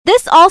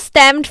This all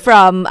stemmed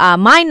from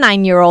my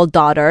 9-year-old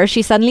daughter.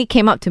 She suddenly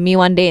came up to me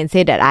one day and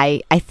said that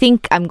I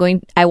think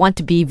I want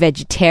to be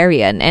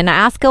vegetarian. And I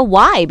asked her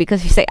why,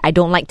 because she said, I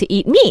don't like to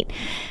eat meat.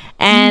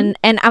 And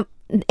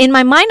in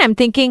my mind, I'm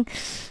thinking,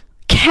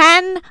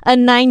 can a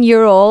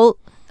 9-year-old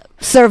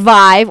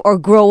survive or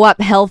grow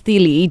up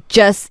healthily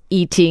just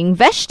eating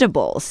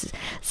vegetables?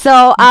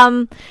 So,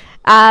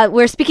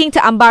 we're speaking to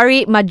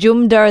Ambari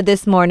Majumdar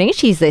this morning.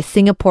 She's a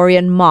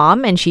Singaporean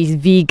mom and she's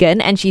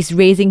vegan and she's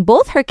raising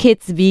both her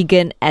kids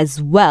vegan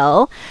as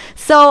well.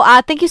 So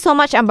thank you so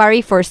much,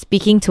 Ambari, for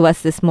speaking to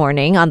us this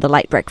morning on The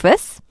Light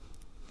Breakfast.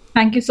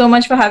 Thank you so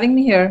much for having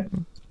me here.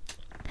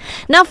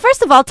 Now,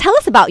 first of all, tell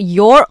us about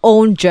your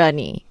own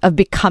journey of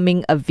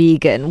becoming a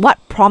vegan. What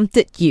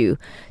prompted you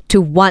to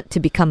want to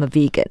become a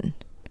vegan?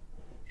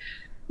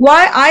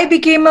 Why I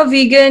became a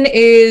vegan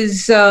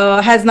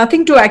has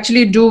nothing to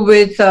actually do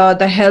with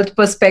the health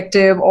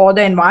perspective or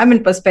the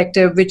environment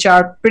perspective, which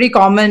are pretty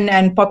common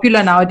and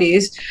popular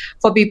nowadays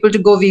for people to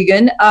go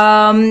vegan.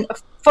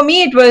 For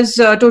me, it was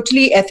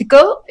totally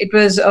ethical. It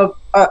was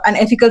an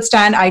ethical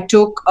stand I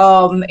took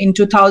in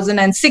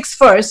 2006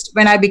 first,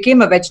 when I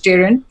became a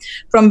vegetarian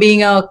from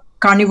being a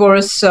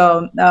carnivorous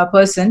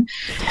person.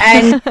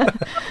 And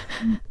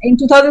in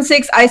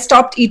 2006, I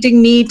stopped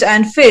eating meat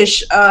and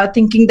fish,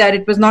 thinking that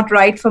it was not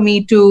right for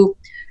me to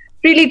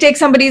really take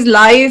somebody's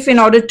life in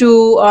order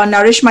to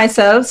nourish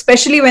myself,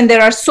 especially when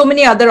there are so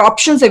many other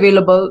options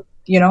available,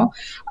 you know.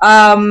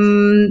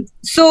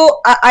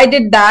 So I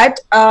did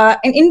that.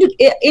 And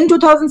in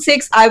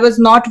 2006, I was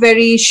not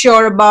very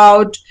sure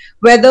about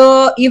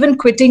whether even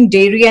quitting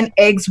dairy and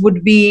eggs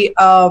would be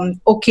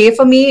okay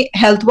for me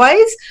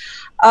health-wise.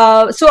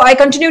 So I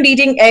continued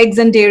eating eggs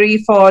and dairy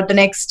for the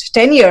next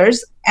 10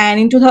 years.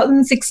 And in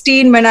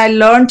 2016, when I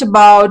learned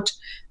about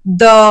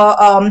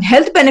the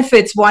health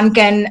benefits one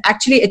can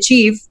actually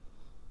achieve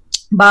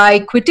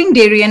by quitting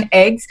dairy and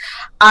eggs,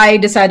 I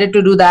decided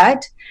to do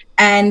that.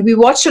 And we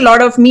watched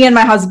me and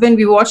my husband,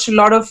 we watched a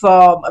lot of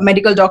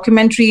medical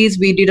documentaries.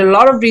 We did a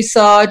lot of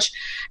research.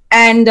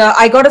 And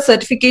I got a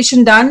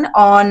certification done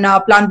on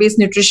plant-based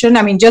nutrition.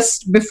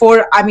 Just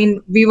before,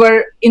 we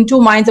were in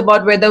two minds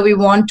about whether we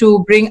want to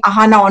bring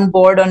Ahana on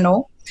board or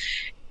no.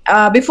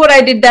 Before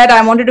I did that,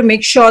 I wanted to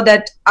make sure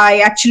that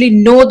I actually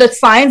know the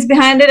science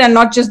behind it and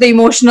not just the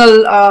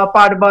emotional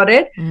part about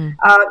it,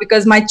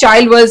 because my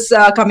child was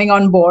coming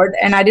on board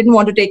and I didn't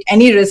want to take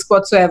any risk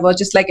whatsoever,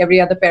 just like every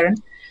other parent.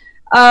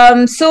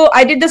 So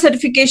I did the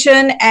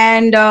certification,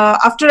 and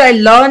after I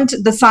learned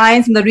the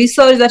science and the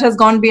research that has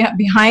gone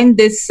behind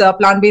this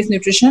plant-based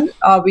nutrition,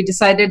 we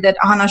decided that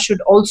Ahana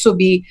should also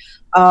be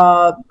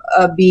a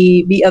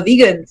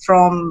vegan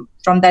from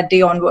that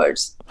day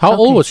onwards. How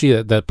old was she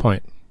at that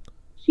point?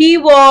 She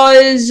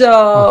was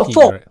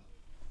 4. Right.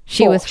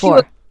 She was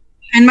 4.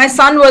 And my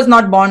son was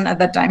not born at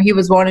that time. He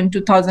was born in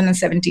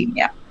 2017,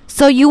 yeah.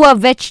 So you were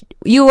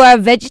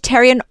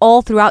vegetarian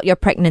all throughout your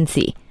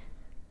pregnancy?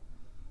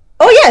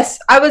 Oh, yes.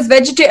 I was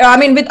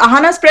vegetarian. With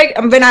Ahana's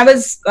when I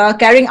was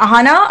carrying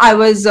Ahana, I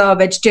was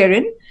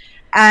vegetarian.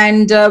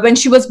 And when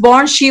she was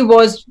born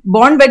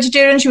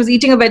vegetarian. She was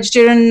eating a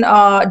vegetarian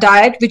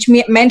diet, which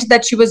meant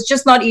that she was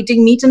just not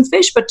eating meat and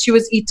fish, but she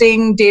was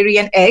eating dairy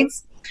and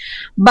eggs.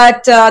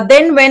 But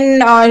then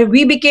when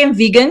we became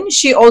vegan,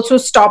 she also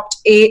stopped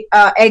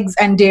eggs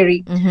and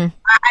dairy. Mm-hmm. And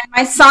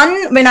my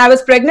son, when I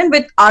was pregnant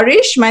with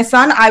Arish, my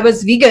son, I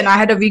was vegan. I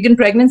had a vegan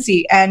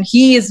pregnancy, and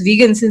he is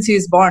vegan since he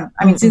was born.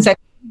 Since I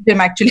conceived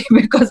him, actually,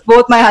 because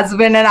both my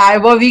husband and I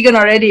were vegan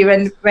already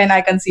when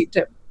I conceived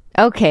him.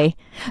 Okay.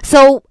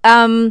 So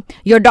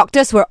your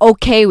doctors were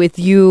okay with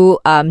you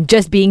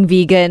just being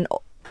vegan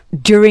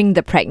during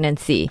the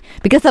pregnancy,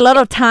 because a lot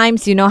of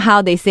times, you know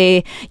how they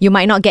say you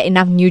might not get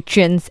enough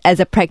nutrients as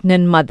a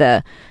pregnant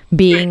mother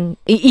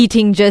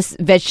eating just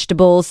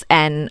vegetables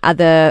and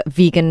other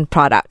vegan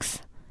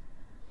products.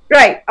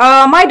 Right.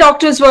 My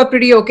doctors were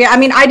pretty okay.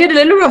 I did a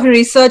little bit of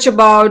research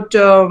about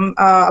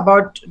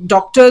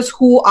doctors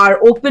who are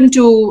open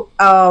to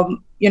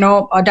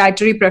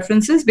dietary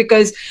preferences,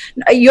 because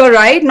you're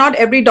right, not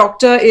every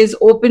doctor is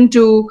open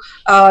to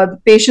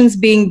patients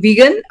being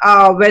vegan,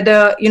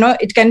 whether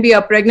it can be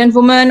a pregnant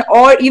woman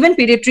or even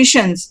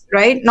pediatricians,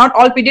 right? Not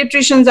all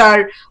pediatricians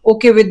are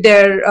okay with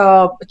their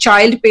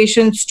child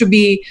patients to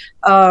be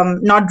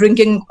not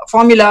drinking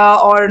formula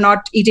or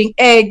not eating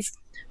eggs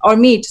or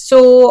meat.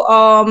 So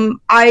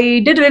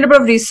I did a little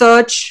bit of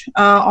research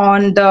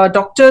on the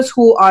doctors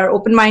who are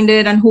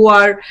open-minded and who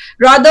are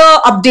rather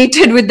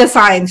updated with the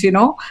science,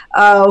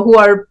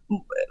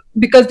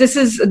 because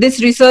this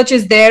research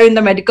is there in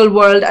the medical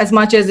world as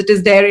much as it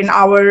is there in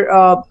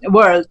our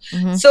world.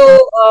 Mm-hmm.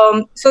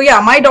 So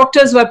yeah, my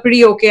doctors were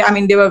pretty okay.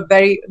 They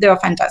were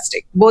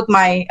fantastic. Both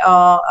my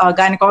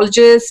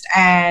gynecologist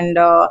and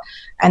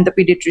the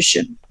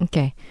pediatrician.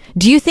 Okay.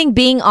 Do you think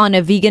being on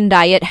a vegan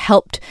diet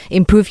helped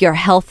improve your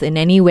health in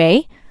any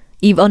way,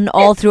 even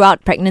all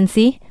throughout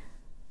pregnancy?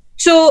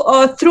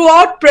 So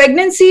throughout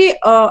pregnancy,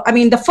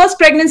 the first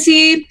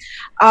pregnancy,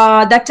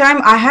 that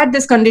time I had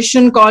this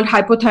condition called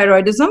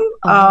hypothyroidism,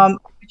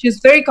 which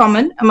is very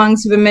common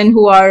amongst women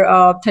who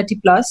are 30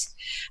 plus,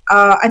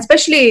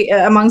 especially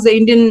amongst the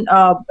Indian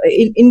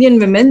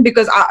women,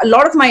 because a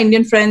lot of my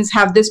Indian friends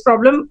have this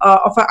problem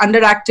of an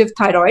underactive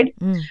thyroid.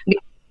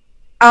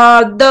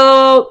 I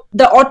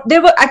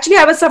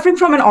was suffering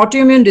from an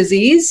autoimmune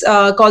disease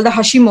called the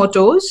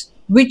Hashimoto's,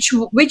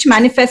 which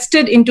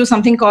manifested into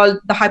something called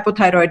the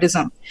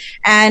hypothyroidism,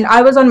 and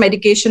I was on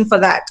medication for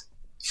that.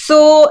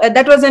 So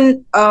that was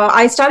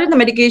I started the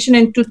medication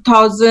in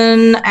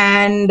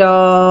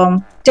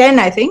 2010,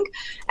 I think,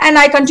 and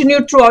I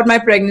continued throughout my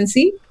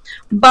pregnancy.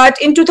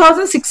 But in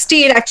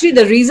 2016, actually,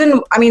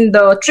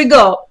 the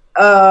trigger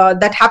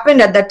that happened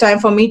at that time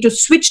for me to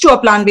switch to a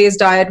plant-based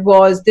diet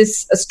was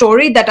this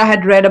story that I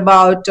had read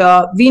about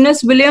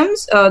Venus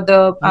Williams,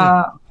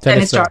 the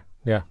tennis star.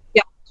 Yeah.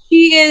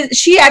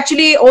 She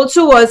actually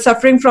also was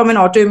suffering from an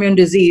autoimmune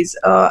disease.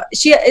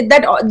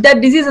 That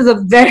disease is a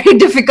very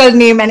difficult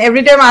name, and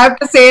every time I have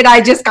to say it, I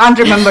just can't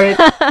remember it.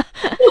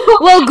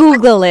 We'll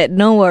Google it.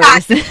 No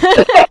worries.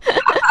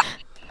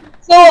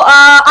 So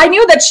I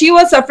knew that she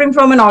was suffering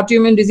from an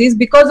autoimmune disease,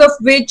 because of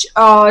which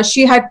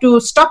she had to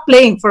stop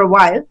playing for a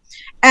while.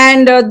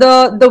 And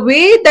the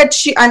way that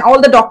she and all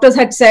the doctors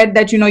had said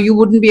that you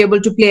wouldn't be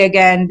able to play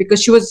again,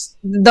 because she was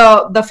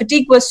the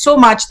fatigue was so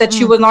much that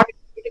she was not able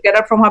to get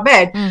up from her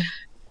bed.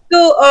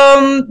 So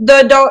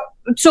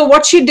so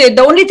what she did,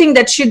 the only thing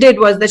that she did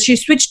was that she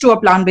switched to a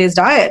plant-based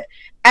diet.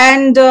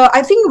 And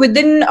I think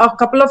within a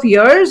couple of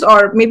years,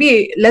 or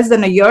maybe less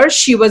than a year,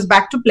 she was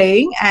back to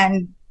playing,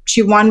 and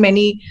she won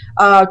many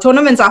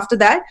tournaments after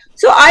that.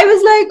 So I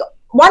was like,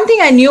 one thing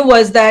I knew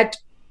was that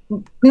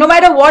no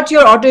matter what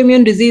your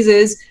autoimmune disease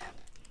is,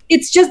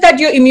 it's just that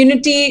your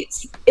immunity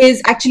is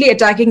actually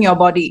attacking your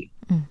body.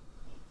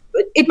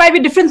 It might be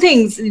different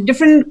things.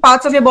 Different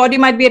parts of your body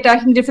might be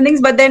attacking different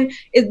things, but then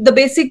the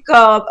basic,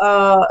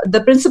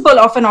 the principle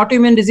of an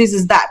autoimmune disease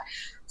is that.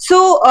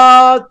 So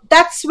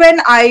that's when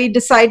I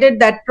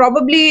decided that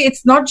probably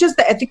it's not just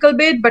the ethical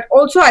bit, but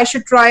also I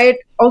should try it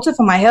also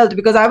for my health,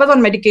 because I was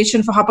on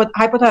medication for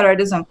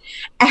hypothyroidism.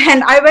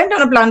 And I went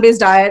on a plant-based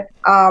diet,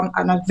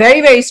 on a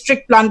very, very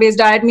strict plant-based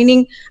diet,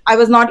 meaning I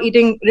was not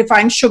eating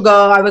refined sugar.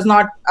 I was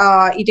not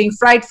eating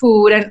fried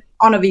food, and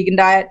on a vegan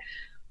diet.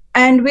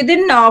 And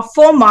within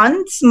 4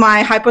 months,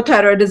 my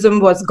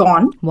hypothyroidism was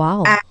gone.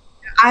 Wow. And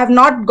I have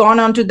not gone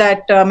on to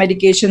that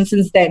medication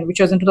since then, which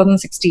was in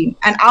 2016.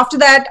 And after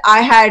that,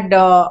 I had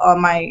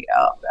I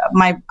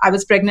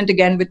was pregnant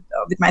again with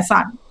my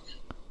son.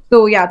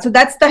 So yeah, so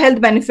that's the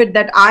health benefit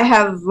that I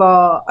have.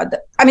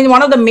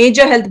 One of the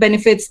major health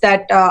benefits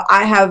that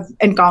I have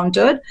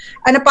encountered.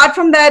 And apart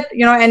from that,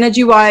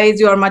 energy-wise,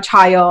 you are much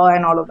higher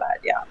and all of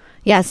that. Yeah.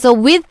 Yeah, so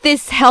with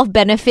this health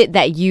benefit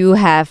that you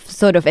have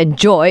sort of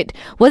enjoyed,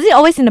 was it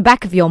always in the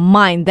back of your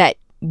mind that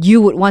you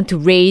would want to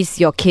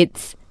raise your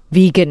kids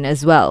vegan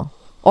as well,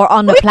 or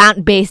on a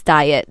plant-based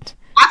diet?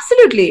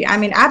 Absolutely.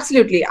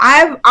 Absolutely.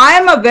 I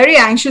am a very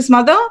anxious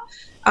mother.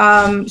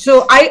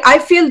 So I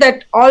feel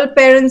that all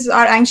parents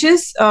are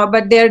anxious,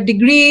 but their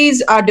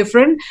degrees are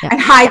different. Yeah.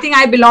 And I think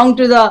I belong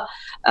to the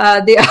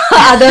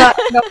other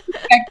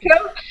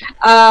spectrum.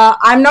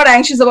 I'm not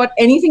anxious about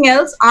anything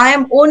else. I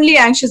am only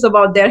anxious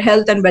about their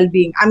health and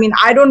well-being.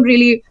 I don't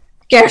really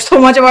care so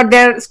much about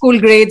their school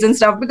grades and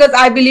stuff, because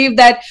I believe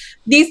that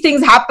these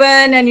things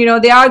happen, and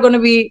they are going to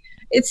be.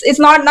 It's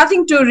not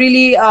nothing to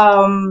really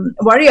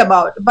worry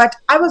about. But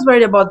I was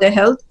worried about their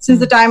health since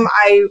the time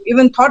I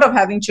even thought of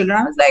having children.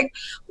 I was like,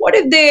 what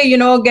if they,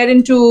 get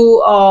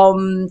into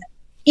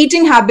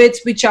eating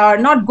habits which are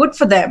not good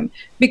for them?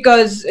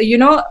 Because,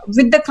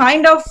 with the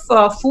kind of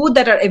food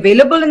that are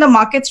available in the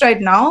markets right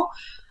now,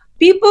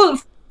 people,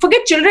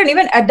 forget children,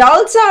 even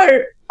adults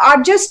are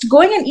just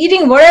going and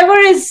eating whatever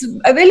is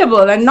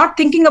available and not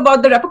thinking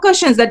about the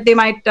repercussions that they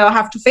might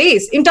have to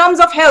face in terms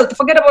of health.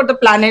 Forget about the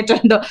planet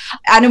and the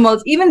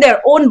animals, even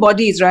their own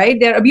bodies, right?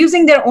 They're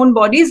abusing their own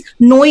bodies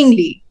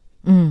knowingly.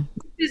 This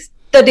is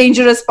the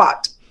dangerous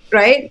part,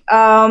 right?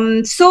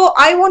 So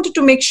I wanted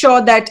to make sure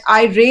that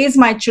I raise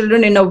my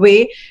children in a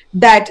way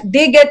that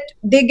they get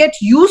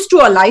used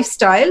to a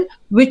lifestyle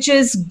which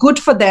is good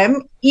for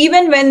them,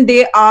 even when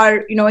they are,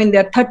 in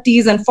their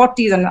 30s and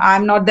 40s, and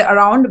I'm not there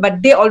around,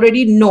 but they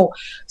already know.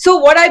 So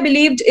what I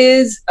believed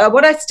is,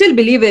 what I still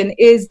believe in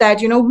is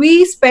that,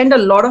 we spend a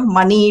lot of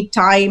money,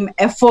 time,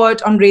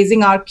 effort on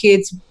raising our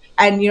kids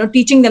and,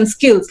 teaching them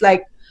skills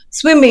like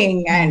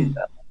swimming and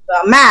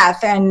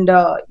math and,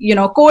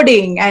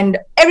 coding and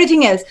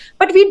everything else.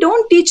 But we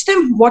don't teach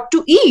them what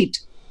to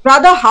eat,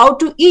 rather how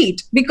to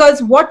eat,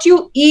 because what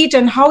you eat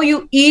and how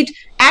you eat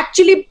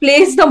actually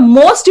plays the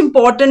most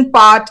important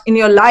part in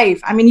your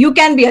life. You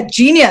can be a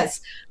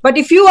genius, but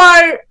if you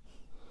are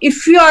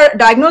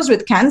diagnosed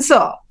with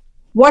cancer,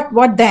 what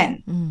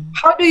then?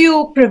 How do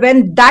you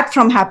prevent that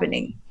from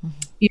happening?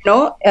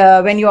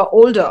 When you are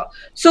older.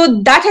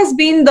 So that has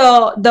been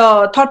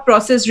the thought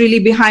process really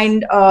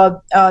behind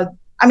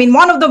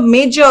one of the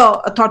major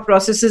thought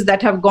processes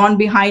that have gone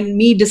behind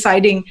me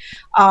deciding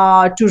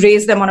to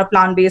raise them on a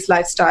plant-based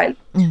lifestyle.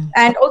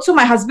 And also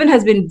my husband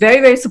has been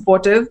very, very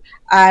supportive.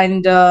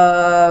 And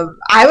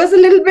I was a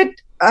little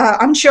bit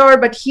unsure,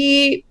 but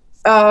he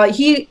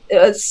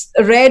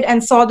read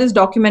and saw this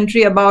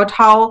documentary about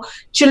how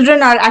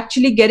children are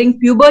actually getting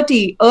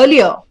puberty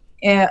earlier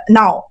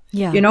now.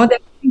 Yeah. They're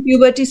getting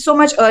puberty so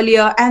much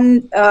earlier,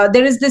 and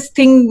there is this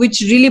thing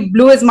which really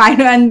blew his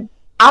mind. And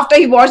after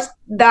he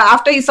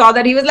saw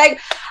that, he was like,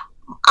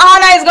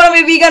 Anna is going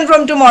to be vegan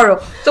from tomorrow.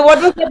 So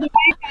what was that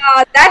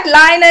line? That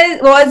line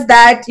was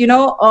that,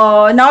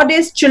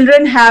 nowadays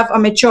children have a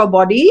mature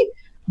body,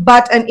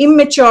 but an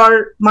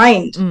immature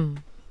mind.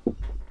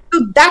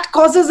 So that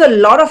causes a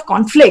lot of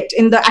conflict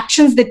in the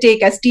actions they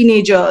take as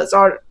teenagers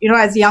or,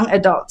 as young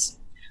adults.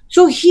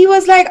 So he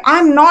was like,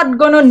 I'm not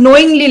going to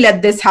knowingly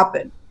let this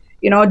happen.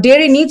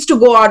 Dairy needs to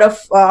go out of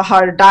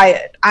her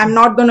diet. I'm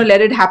not going to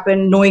let it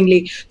happen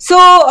knowingly. So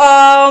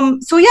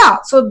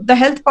the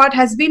health part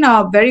has been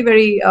a very,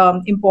 very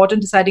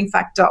important deciding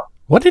factor.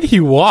 What did he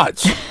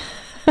watch?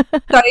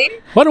 Sorry?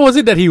 What was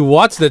it that he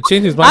watched that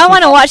changed his mind? I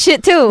want to watch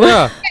it too.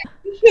 Yeah.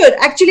 Should.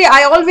 Actually,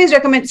 I always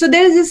recommend. So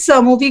there is this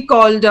movie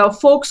called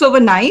Forks Over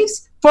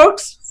Knives.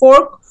 Forks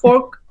Over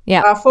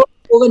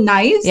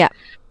Knives. Yeah.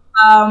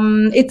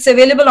 It's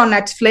available on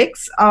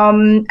Netflix.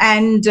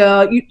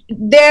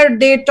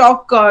 They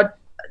talk.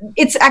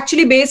 It's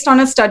actually based on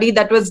a study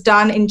that was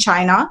done in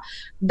China.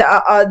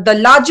 The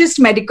largest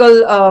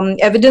medical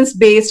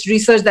evidence-based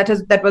research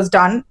that was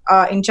done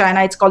in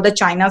China. It's called the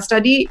China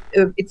study.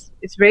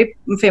 It's very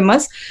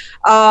famous.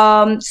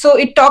 So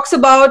it talks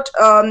about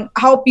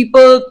how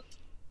people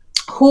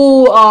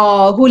who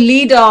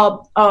lead a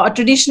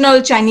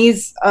traditional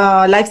Chinese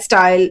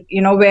lifestyle,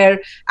 where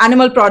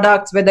animal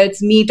products, whether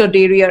it's meat or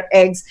dairy or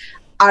eggs,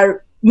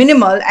 are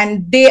minimal,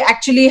 and they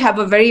actually have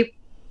a very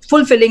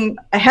fulfilling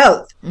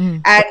health.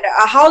 And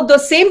how the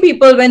same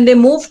people, when they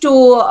move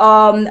to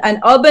an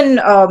urban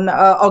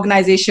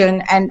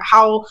organization, and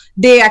how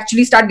they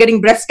actually start getting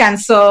breast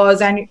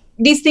cancers, and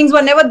these things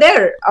were never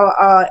there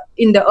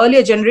in the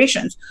earlier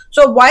generations.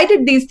 So why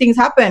did these things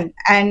happen?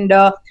 And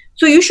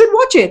so you should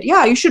watch it.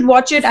 Yeah, you should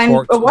watch it. And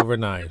Forks Over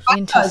Knives.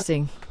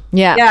 Interesting.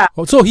 Yeah. Yeah.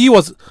 Oh, so he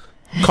was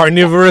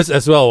carnivorous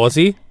as well, was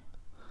he?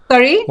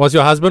 Sorry? Was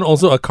your husband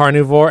also a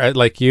carnivore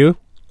like you?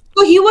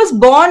 So he was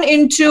born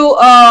into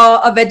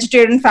a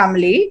vegetarian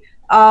family.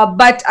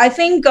 But I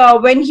think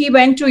when he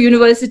went to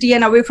university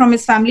and away from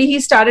his family, he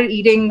started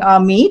eating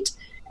meat.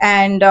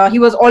 And he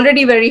was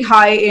already very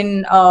high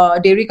in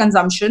dairy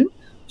consumption.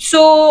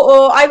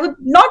 So I would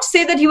not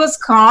say that he was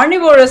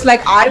carnivorous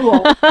like I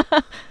was.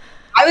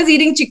 I was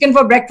eating chicken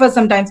for breakfast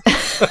sometimes.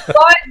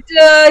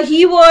 But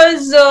he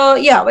was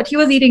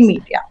eating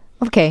meat, yeah.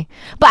 Okay.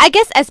 But I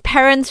guess as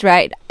parents,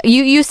 right,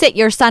 you said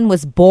your son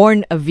was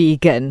born a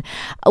vegan.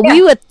 Yeah.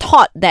 We were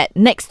taught that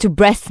next to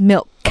breast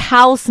milk,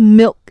 cow's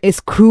milk is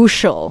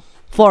crucial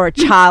for a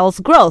child's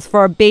growth,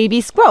 for a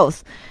baby's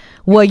growth.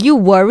 Were you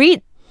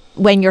worried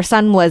when your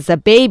son was a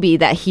baby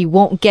that he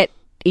won't get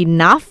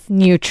enough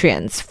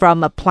nutrients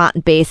from a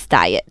plant-based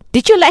diet?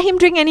 Did you let him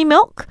drink any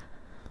milk?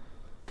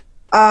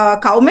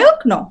 Cow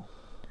milk? No.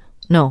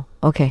 No.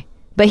 Okay.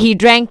 But he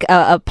drank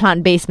a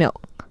plant-based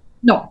milk?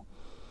 No.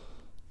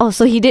 Oh,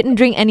 so he didn't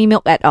drink any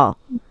milk at all?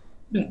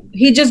 No.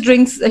 He just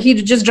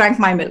drank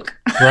my milk.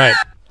 Right.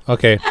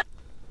 Okay.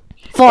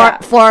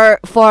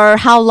 For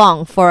how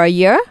long? For a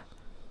year?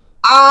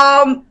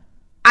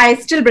 I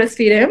still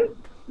breastfeed him,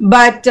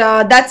 but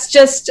that's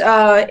just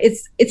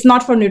it's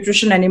not for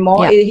nutrition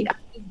anymore. Yeah.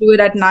 I do it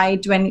at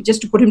night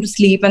just to put him to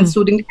sleep and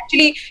soothing.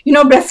 Actually,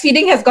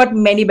 breastfeeding has got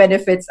many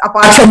benefits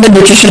apart from the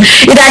nutrition.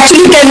 It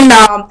actually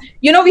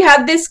can, we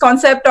have this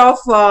concept of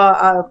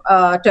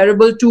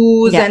terrible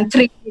twos and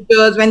three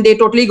liters when they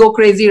totally go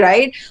crazy,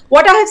 right?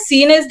 What I have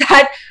seen is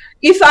that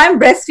if I'm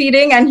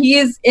breastfeeding and he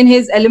is in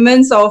his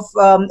elements of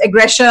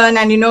aggression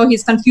and,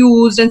 he's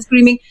confused and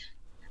screaming,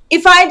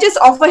 if I just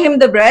offer him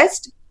the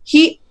breast,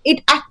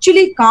 it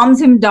actually calms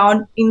him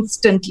down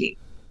instantly.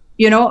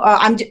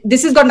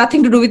 This has got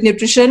nothing to do with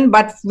nutrition,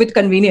 but with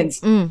convenience.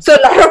 So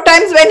a lot of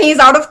times when he's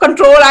out of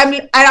control,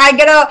 and I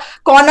get a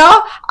corner,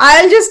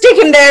 I'll just take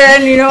him there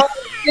and,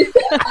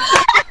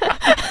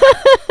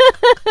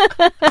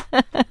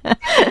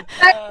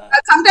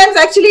 sometimes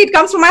actually it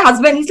comes from my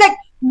husband. He's like,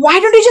 why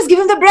don't you just give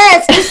him the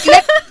breast? Just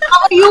let me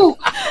cover you.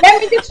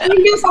 Let me just feed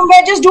you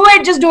somewhere. Just do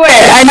it.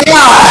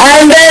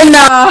 And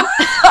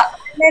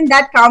then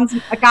that calms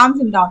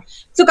him down.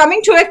 So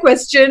coming to a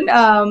question,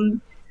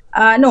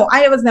 no,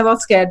 I was never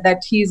scared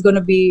that he's going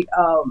to be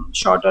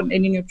short on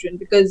any nutrient,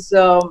 because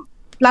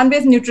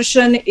plant-based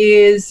nutrition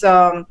is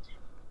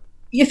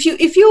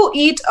if you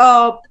eat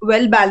a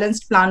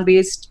well-balanced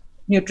plant-based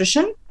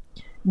nutrition,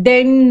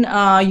 then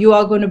you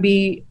are going to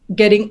be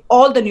getting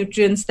all the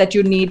nutrients that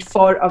you need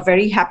for a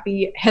very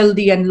happy,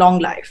 healthy, and long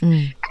life.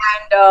 And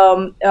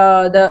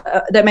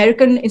the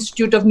American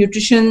Institute of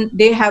Nutrition,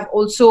 they have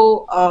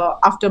also,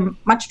 after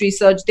much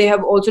research, they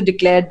have also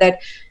declared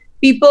that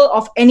people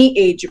of any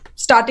age,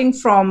 starting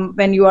from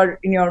when you are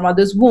in your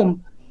mother's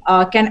womb,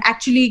 can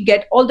actually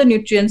get all the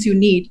nutrients you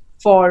need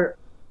for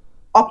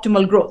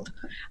optimal growth.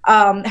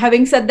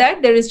 Having said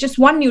that, there is just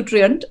one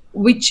nutrient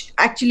which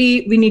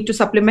actually we need to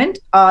supplement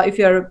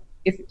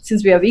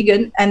since we are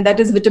vegan, and that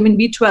is vitamin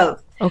B12.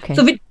 Okay.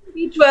 So vitamin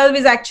B12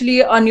 is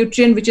actually a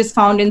nutrient which is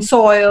found in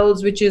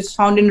soils, which is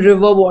found in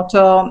river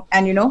water,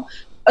 and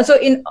so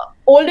in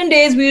olden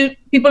days,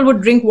 people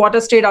would drink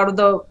water straight out of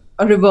the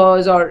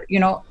rivers, or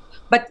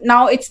but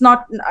now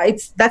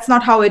that's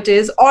not how it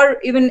is. Or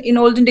even in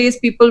olden days,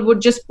 people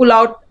would just pull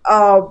out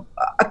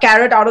a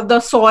carrot out of the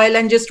soil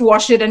and just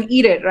wash it and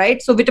eat it,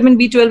 right? So vitamin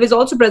B12 is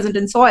also present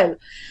in soil.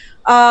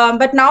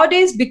 But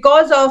nowadays,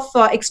 because of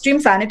extreme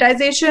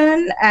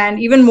sanitization and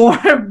even more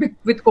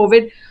with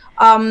COVID,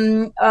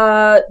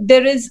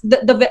 there is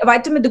the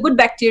vitamin, the good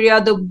bacteria,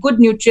 the good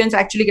nutrients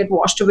actually get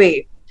washed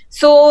away.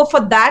 So for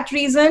that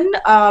reason,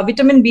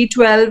 vitamin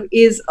B12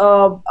 is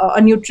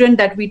a nutrient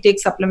that we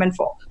take supplement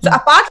for. So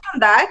apart from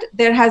that,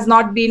 there has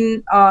not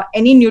been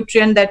any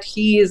nutrient that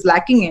he is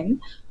lacking in,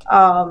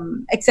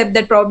 except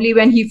that probably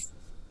when he,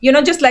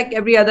 just like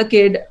every other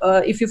kid,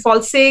 if you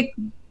fall sick,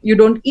 you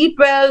don't eat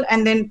well,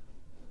 and then,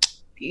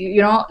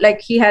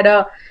 like he had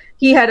a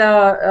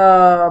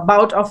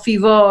bout of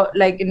fever,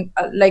 like in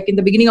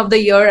the beginning of the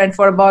year, and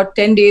for about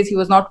 10 days he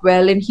was not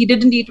well, and he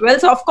didn't eat well.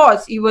 So of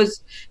course he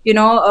was,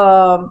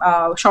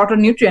 short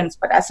on nutrients.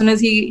 But as soon as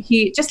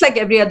he just like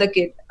every other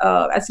kid,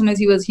 as soon as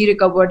he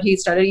recovered, he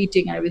started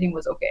eating, and everything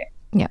was okay.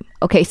 Yeah.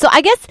 Okay. So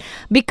I guess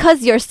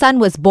because your son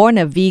was born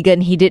a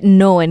vegan, he didn't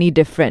know any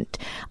different.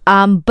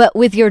 But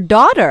with your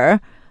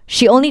daughter,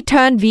 she only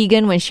turned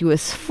vegan when she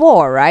was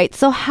 4, right?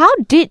 So how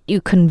did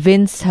you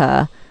convince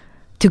her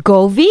to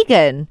go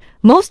vegan?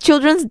 Most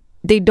children,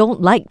 they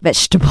don't like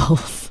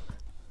vegetables.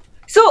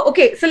 So,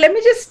 okay. So let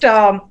me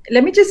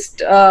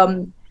just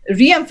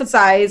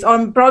re-emphasize,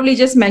 or probably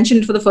just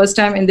mention for the first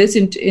time in this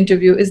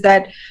interview, is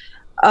that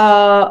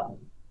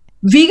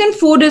vegan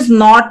food is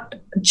not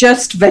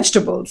just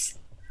vegetables.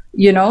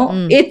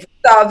 It's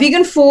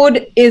vegan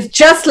food is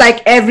just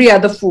like every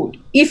other food.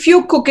 If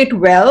you cook it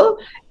well,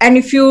 and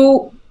if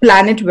you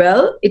plan it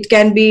well, it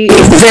can be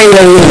very,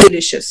 very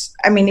delicious.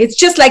 I mean, it's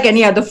just like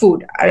any other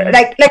food.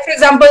 Like for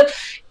example,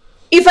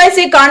 if I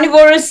say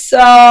carnivorous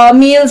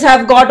meals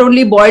have got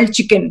only boiled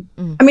chicken,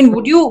 I mean,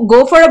 would you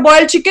go for a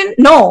boiled chicken?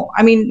 No.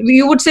 I mean,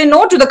 you would say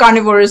no to the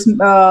carnivorous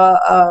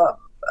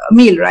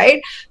meal,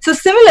 right? So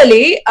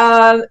similarly,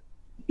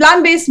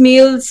 plant-based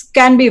meals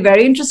can be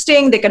very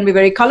interesting. They can be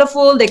very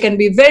colorful. They can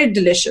be very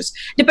delicious,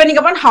 depending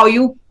upon how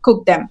you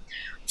cook them.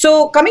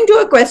 So coming to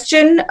a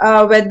question,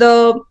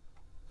 whether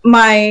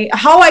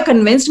how I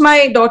convinced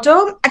my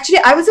daughter, actually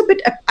I was a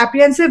bit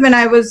apprehensive when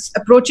I was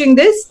approaching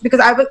this, because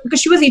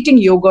she was eating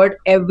yogurt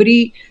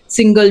every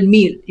single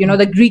meal,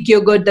 the Greek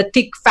yogurt, the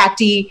thick,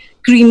 fatty,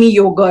 creamy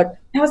yogurt.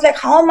 I was like,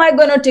 how am I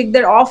going to take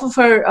that off of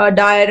her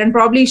diet? And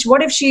probably,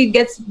 what if she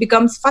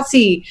becomes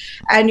fussy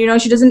and,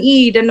 she doesn't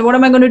eat, and what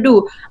am I going to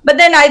do? But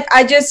then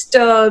I just,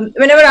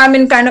 whenever I'm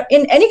in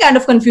any kind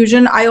of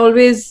confusion, I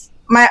always,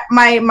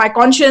 my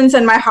conscience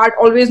and my heart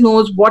always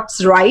knows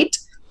what's right.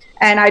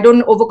 And I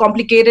don't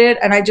overcomplicate it,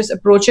 and I just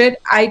approach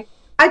it. I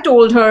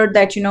told her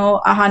that,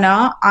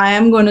 Ahana, I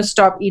am going to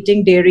stop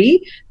eating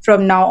dairy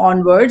from now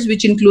onwards,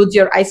 which includes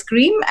your ice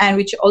cream and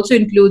which also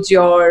includes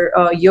your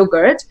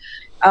yogurt.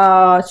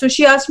 So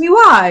she asked me,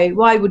 why?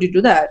 Why would you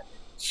do that?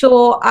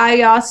 So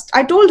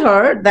I told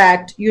her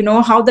that,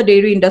 how the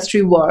dairy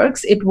industry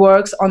works. It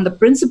works on the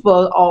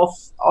principle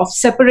of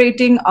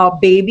separating a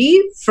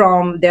baby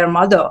from their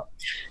mother.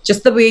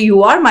 Just the way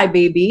you are my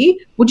baby,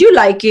 would you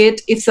like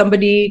it if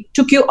somebody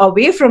took you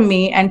away from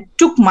me and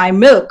took my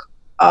milk?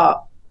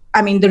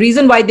 I mean, the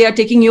reason why they are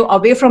taking you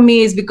away from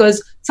me is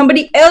because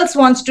somebody else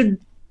wants to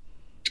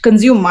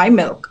consume my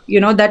milk,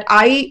 that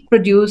I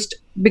produced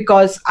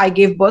because I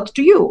gave birth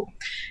to you.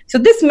 So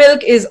this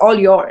milk is all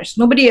yours.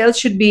 Nobody else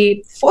should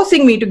be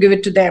forcing me to give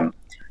it to them.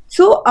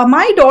 So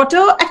my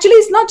daughter, actually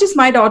it's not just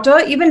my daughter,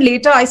 even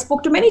later I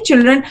spoke to many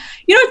children.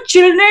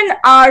 Children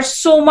are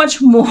so much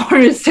more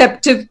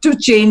receptive to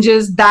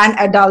changes than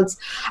adults.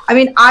 I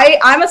mean,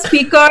 I'm a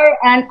speaker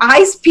and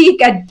I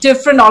speak at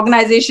different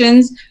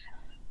organizations,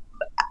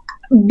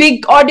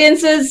 big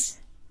audiences,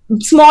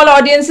 small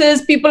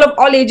audiences, people of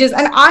all ages.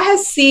 And I have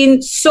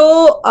seen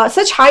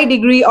such high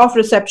degree of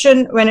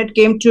reception when it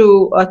came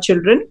to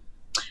children.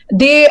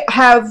 They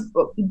have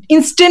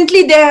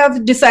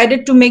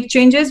decided to make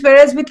changes,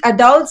 whereas with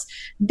adults,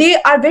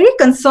 they are very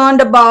concerned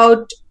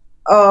about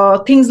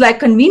things like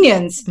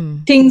convenience,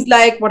 things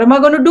like, what am I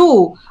going to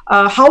do?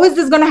 How is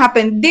this going to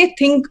happen? They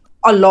think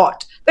a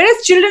lot.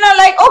 Whereas children are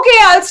like, okay,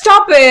 I'll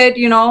stop it.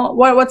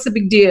 What's the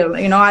big deal?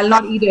 I'll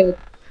not eat it.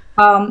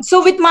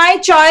 So with my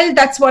child,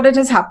 that's what it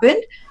has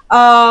happened.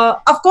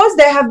 Of course,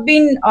 there have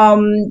been,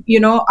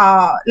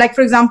 like,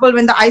 for example,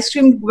 when the ice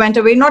cream went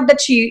away, not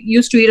that she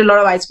used to eat a lot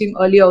of ice cream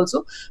earlier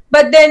also,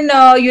 but then,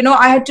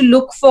 I had to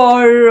look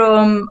for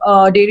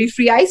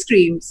dairy-free ice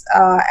creams.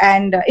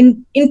 And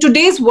in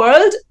today's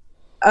world,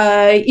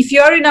 if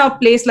you're in a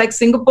place like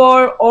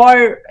Singapore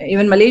or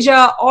even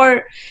Malaysia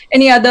or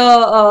any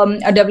other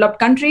developed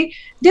country,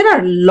 there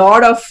are a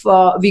lot of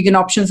vegan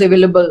options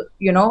available,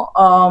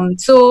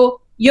 so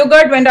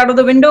yogurt went out of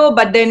the window,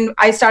 but then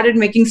I started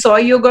making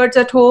soy yogurts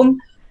at home.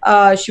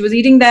 She was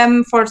eating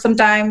them for some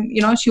time,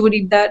 she would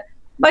eat that.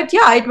 But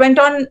yeah, it went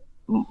on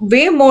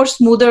way more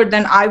smoother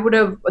than I would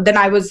have, than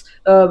I was,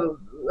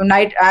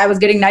 I was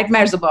getting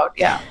nightmares about.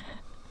 Yeah.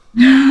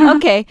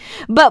 Okay.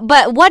 But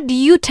what do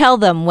you tell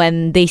them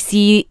when they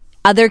see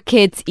other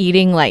kids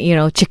eating like,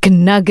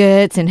 chicken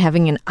nuggets and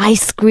having an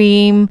ice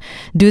cream?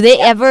 Do they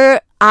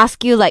ever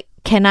ask you like,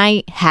 can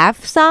I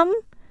have some?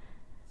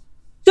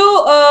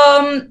 So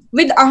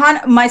with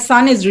Ahan, my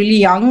son is really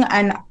young,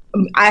 and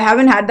I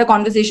haven't had the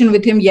conversation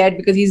with him yet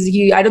because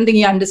I don't think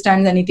he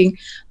understands anything.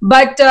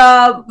 But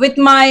with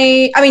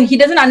he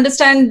doesn't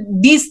understand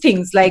these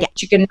things like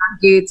chicken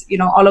nuggets,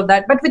 all of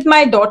that. But with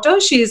my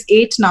daughter, she is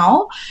 8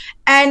 now.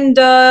 And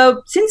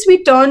since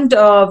we turned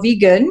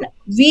vegan,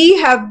 we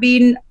have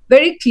been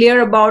very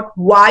clear about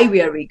why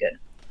we are vegan.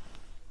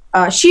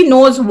 She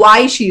knows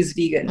why she is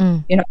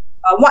vegan.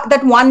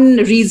 That one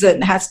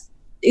reason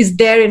is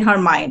there in her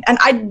mind, and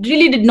I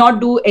really did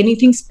not do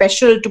anything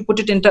special to put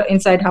it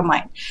inside her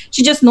mind.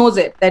 She just knows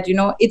it, that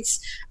it's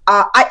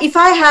if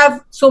I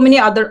have so many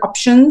other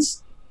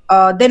options,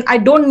 then I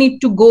don't need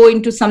to go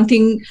into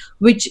something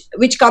which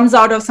comes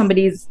out of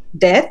somebody's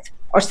death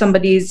or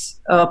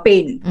somebody's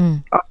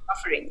pain or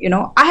suffering.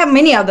 I have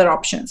many other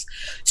options.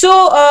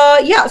 So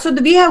so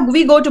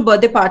we go to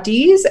birthday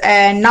parties,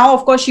 and now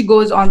of course she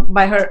goes on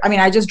by her.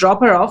 I just drop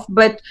her off,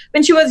 but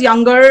when she was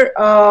younger,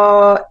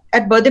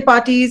 at birthday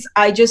parties,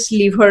 I just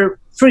leave her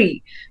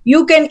free.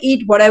 You can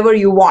eat whatever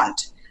you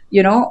want.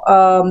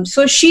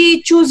 So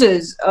she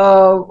chooses.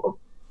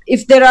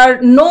 If there are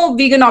no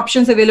vegan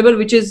options available,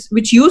 which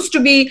used to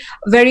be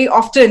very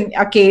often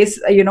a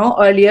case,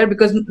 earlier,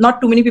 because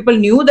not too many people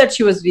knew that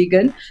she was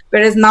vegan,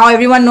 whereas now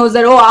everyone knows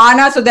that,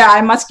 Anna, so that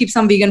I must keep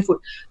some vegan food.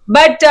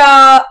 But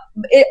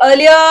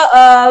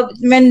earlier,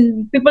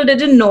 when people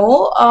didn't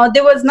know,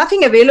 there was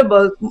nothing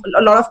available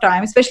a lot of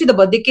time, especially the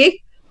birthday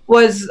cake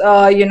was,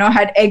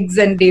 had eggs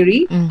and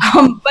dairy.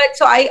 But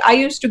so I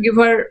used to give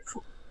her,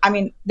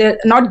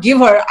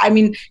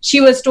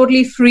 she was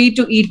totally free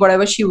to eat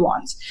whatever she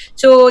wants.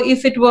 So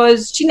if it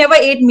was, she never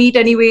ate meat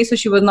anyway, so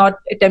she was not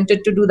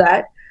tempted to do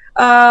that.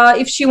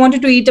 If she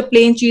wanted to eat a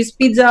plain cheese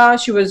pizza,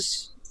 she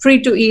was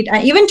free to eat.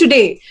 And even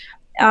today,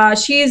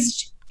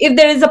 if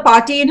there is a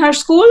party in her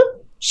school,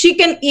 she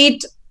can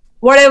eat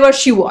whatever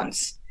she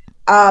wants.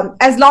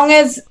 As long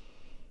as,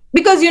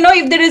 because,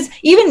 if there is,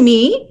 even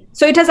me,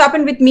 so it has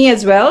happened with me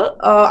as well.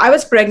 I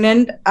was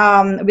pregnant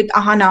with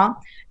Ahana,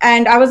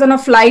 and I was on a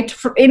flight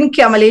in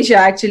Malaysia,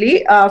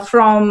 actually,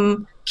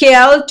 from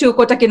KL to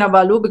Kota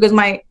Kinabalu, because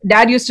my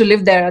dad used to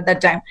live there at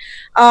that time.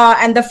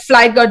 And the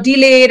flight got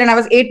delayed, and I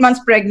was 8 months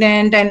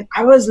pregnant, and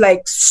I was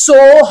like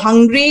so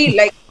hungry,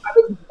 like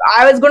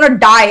I was going to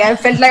die. I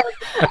felt like...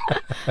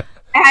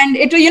 And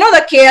it, the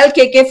KL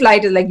KK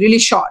flight is like really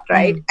short,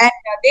 right? And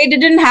they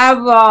didn't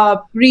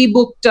have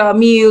pre-booked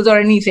meals or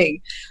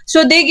anything.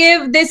 So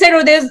they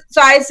said,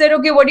 so I said,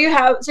 okay, what do you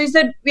have? So he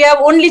said, we have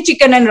only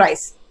chicken and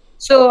rice.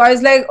 So I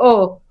was like,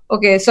 oh,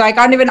 okay. So I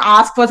can't even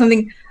ask for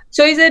something.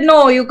 So he said,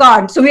 no, you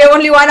can't. So we have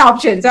only one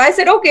option. So I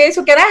said, okay,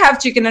 so can I have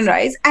chicken and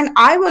rice? And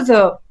I was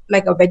a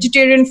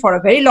vegetarian for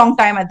a very long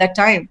time at that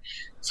time.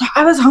 So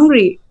I was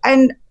hungry,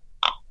 and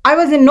I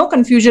was in no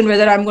confusion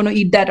whether I'm going to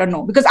eat that or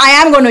no, because I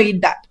am going to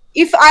eat that.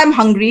 If I'm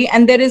hungry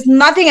and there is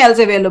nothing else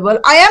available,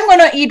 I am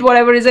going to eat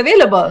whatever is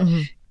available.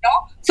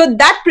 So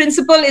that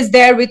principle is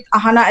there with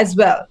Ahana as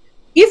well.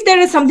 If there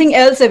is something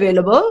else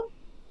available,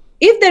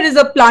 if there is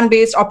a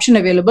plant-based option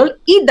available,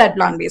 eat that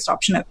plant-based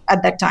option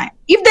at that time.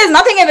 If there's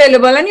nothing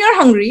available and you're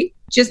hungry,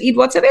 just eat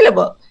what's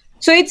available.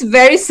 So it's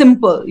very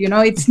simple.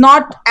 It's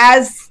not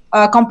as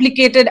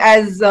complicated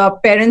as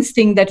parents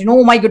think that,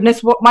 oh my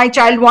goodness, my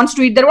child wants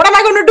to eat that. What am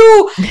I going to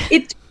do?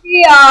 It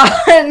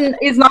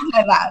is not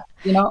like that.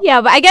 Yeah,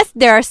 but I guess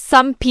there are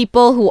some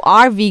people who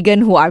are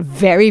vegan who are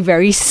very,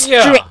 very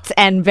strict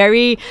and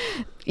very,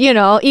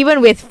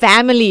 even with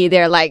family,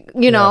 they're like,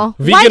 vegan,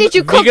 why did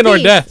you cook vegan or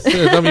these? death?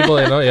 Some people,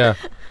 yeah.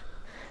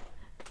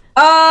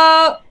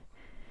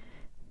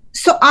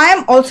 So I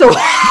am also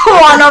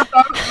one of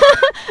them.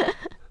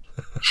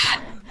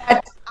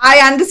 But I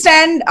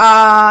understand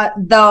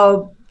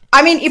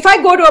if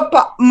I go to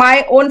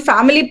my own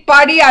family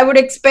party, I would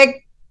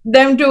expect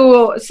them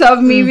to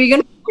serve me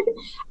vegan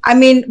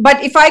food.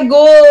 But if I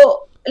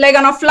go like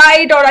on a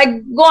flight or I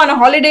go on a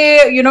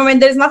holiday, when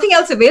there's nothing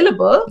else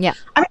available, I'm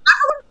not going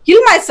to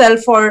kill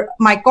myself for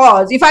my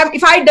cause. If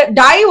I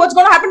die, what's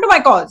going to happen to my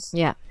cause?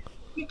 Yeah,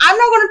 I'm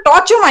not going to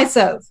torture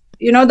myself.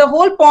 The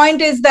whole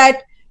point is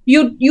that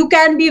you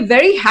can be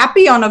very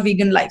happy on a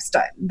vegan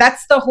lifestyle.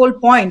 That's the whole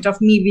point of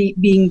me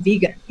being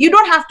vegan. You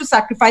don't have to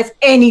sacrifice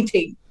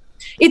anything.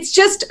 It's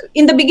just,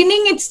 in the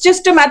beginning, it's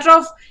just a matter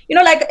of,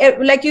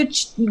 like you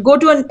go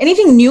to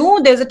anything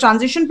new, there's a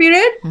transition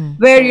period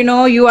where,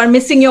 you are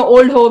missing your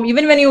old home.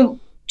 Even when you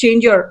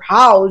change your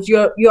house,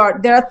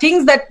 there are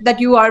things that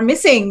you are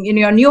missing in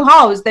your new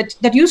house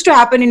that used to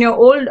happen in your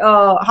old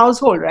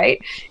household, right?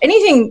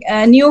 Anything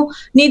new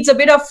needs a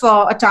bit of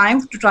a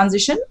time to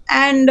transition.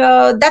 And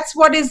that's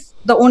what is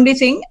the only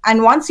thing.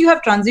 And once you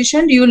have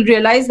transitioned, you will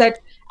realize that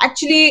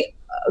actually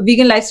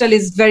vegan lifestyle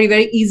is very,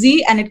 very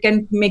easy, and it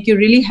can make you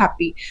really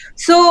happy.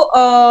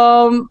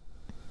 So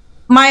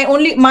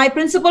my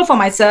principle for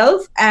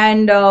myself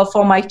and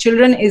for my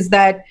children is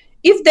that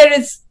if there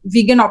is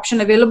vegan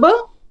option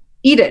available,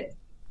 eat it.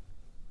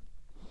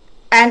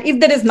 And if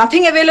there is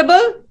nothing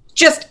available,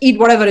 just eat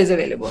whatever is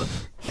available.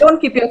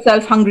 Don't keep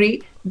yourself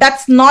hungry.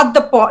 That's not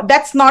the point.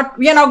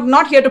 We are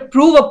not here to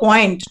prove a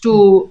point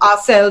to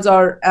ourselves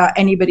or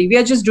anybody. We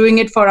are just doing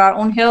it for our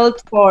own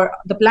health, for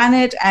the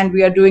planet, and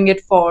we are doing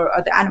it for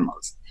the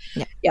animals.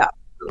 Yeah.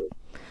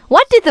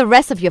 What did the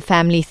rest of your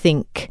family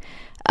think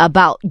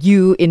about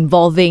you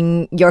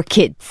involving your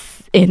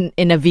kids in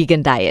a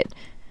vegan diet?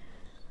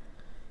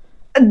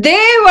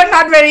 They were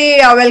not very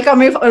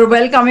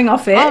welcoming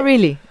of it. Oh,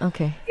 really?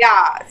 Okay.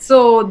 Yeah.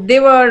 So they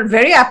were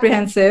very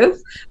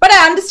apprehensive, but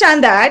I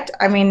understand that.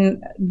 I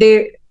mean,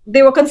 they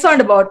were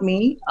concerned about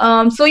me.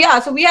 So we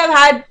have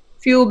had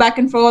few back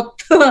and forth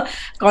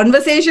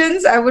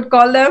conversations, I would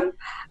call them.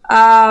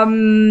 But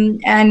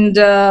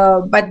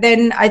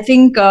then I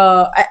think,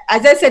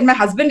 as I said, my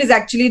husband is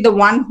actually the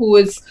one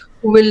who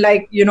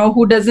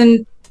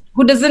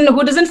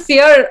doesn't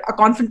fear a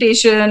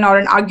confrontation or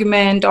an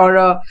argument or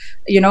a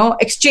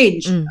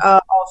exchange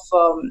of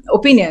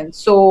opinions.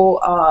 So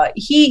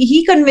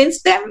he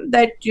convinced them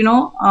that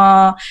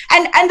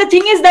and the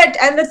thing is that,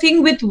 and the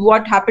thing with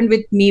what happened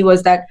with me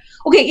was that,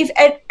 okay, if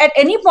at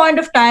any point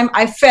of time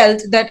I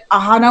felt that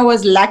Ahana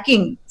was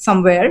lacking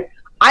somewhere,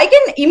 I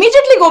can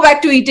immediately go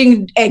back to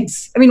eating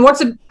eggs. I mean, I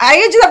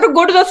just have to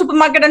go to the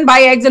supermarket and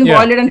buy eggs and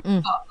boil it and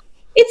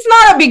it's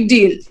not a big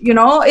deal,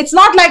 It's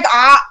not like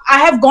I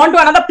have gone to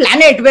another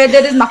planet where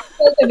there is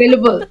nothing else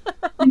available.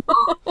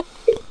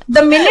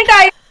 The minute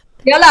I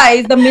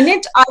realize, the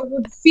minute I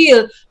would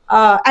feel,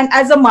 and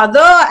as a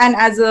mother and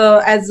as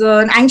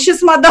an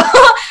anxious mother,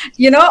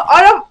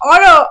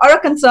 or a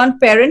concerned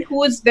parent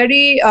who is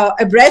very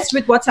abreast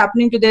with what's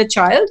happening to their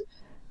child,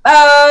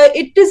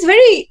 it is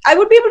I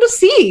would be able to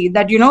see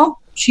that,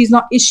 she's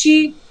not.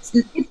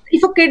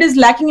 If a kid is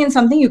lacking in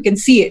something, you can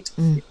see it.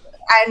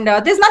 And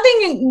there's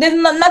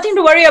nothing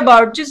to worry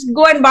about. Just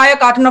go and buy a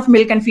carton of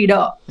milk and feed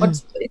her.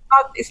 But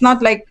it's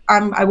not like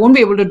I won't be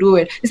able to do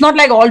it. It's not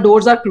like all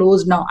doors are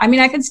closed now. I mean,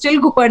 I can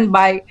still go and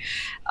buy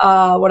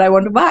what I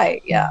want to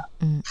buy. Yeah.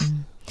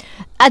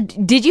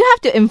 Did you have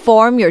to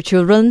inform your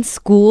children's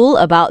school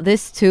about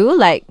this too?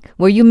 Like,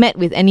 were you met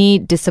with any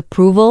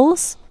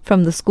disapprovals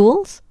from the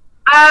schools?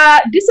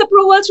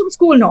 Disapprovals from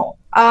school, no.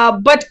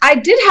 But I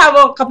did have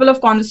a couple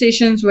of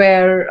conversations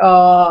where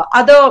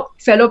other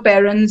fellow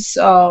parents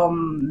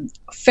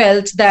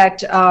felt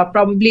that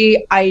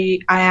probably I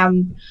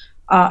am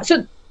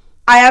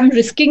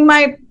risking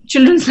my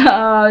children's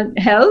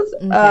health.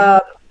 Okay.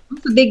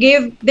 So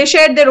they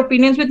shared their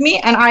opinions with me,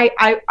 and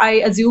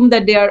I assume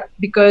that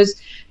because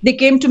they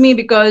came to me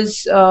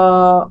because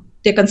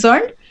they're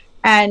concerned,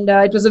 and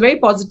it was a very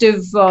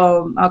positive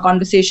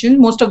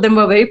conversation. Most of them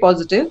were very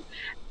positive.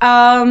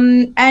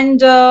 They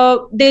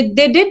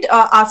did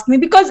ask me,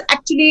 because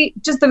actually,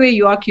 just the way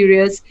you are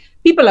curious,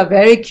 people are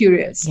very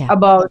curious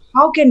about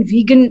how can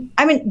vegan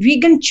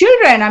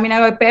children, I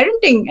was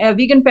parenting a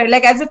vegan parent,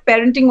 like as if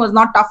parenting was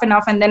not tough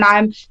enough, and then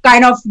I'm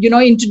kind of,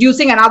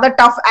 introducing another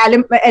tough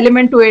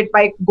element to it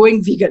by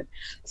going vegan.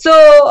 So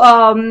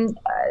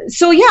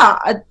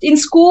in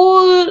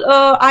school,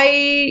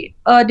 I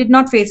did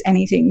not face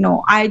anything.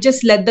 No, I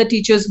just let the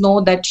teachers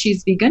know that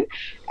she's vegan.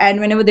 And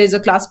whenever there's a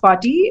class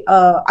party,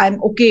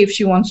 I'm okay if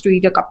she wants to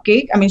eat a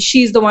cupcake. I mean,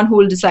 she's the one who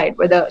will decide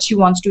whether she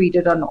wants to eat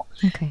it or no.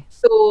 Okay.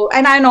 So,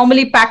 and I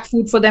normally pack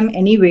food for them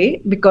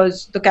anyway,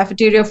 because the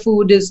cafeteria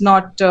food is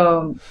not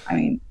to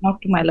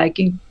my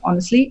liking,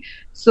 honestly.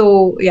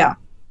 So, yeah.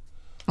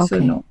 Okay. So,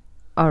 no.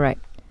 All right.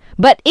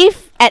 But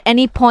if at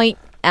any point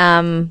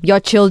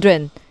your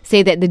children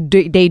say that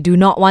they do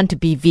not want to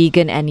be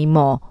vegan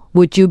anymore,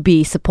 would you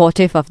be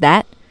supportive of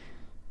that?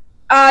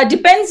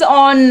 Depends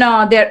on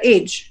their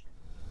age.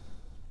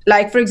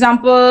 Like, for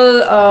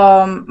example,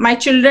 my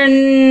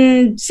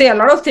children say a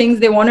lot of things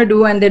they want to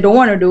do and they don't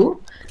want to do.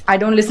 I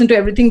don't listen to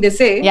everything they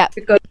say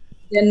because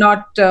they're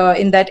not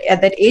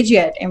at that age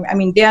yet. I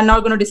mean, they are not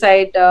going to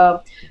decide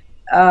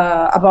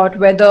about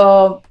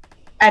whether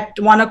at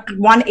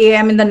 1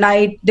 a.m. in the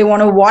night they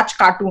want to watch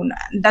cartoon.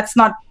 That's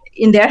not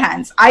in their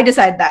hands. I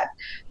decide that.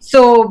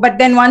 So, but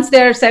then once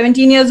they're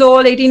 17 years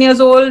old, 18 years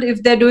old,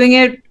 if they're doing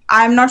it,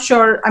 I'm not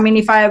sure. I mean,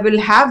 if I will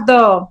have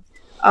the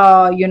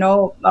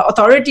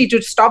authority to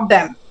stop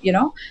them,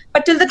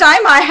 but till the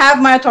time I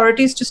have my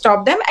authorities to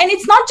stop them. And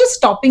it's not just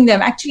stopping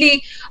them,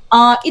 actually,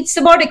 it's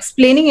about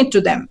explaining it to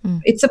them.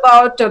 It's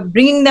about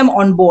bringing them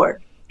on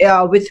board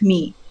with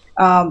me,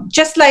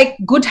 just like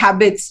good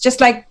habits, just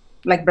like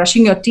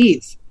brushing your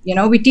teeth.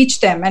 We teach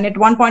them, and at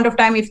one point of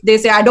time, if they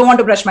say, I don't want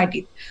to brush my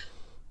teeth,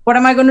 what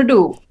am I going to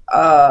do?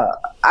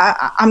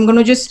 I'm going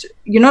to just,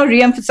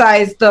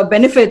 re-emphasize the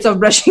benefits of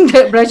brushing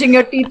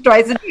your teeth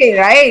twice a day,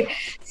 right?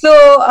 So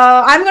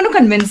I'm going to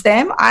convince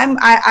them.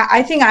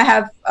 I think I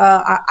have.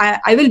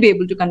 I will be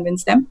able to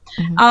convince them.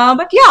 Mm-hmm.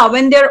 But yeah,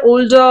 when they're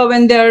older,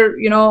 when they're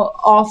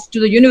off to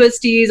the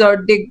universities,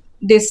 or they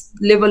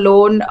live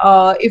alone,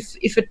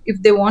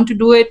 if they want to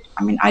do it,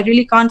 I mean, I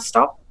really can't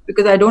stop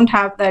because I don't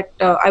have that.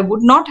 I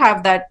would not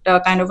have that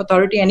kind of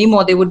authority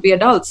anymore. They would be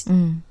adults.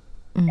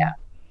 Yeah.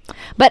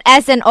 But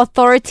as an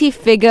authority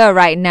figure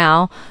right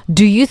now,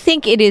 do you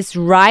think it is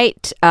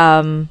right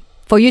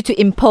for you to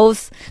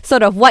impose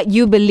sort of what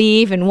you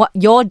believe and what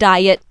your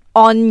diet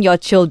on your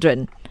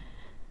children?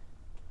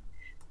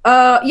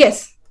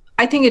 Yes,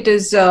 I think it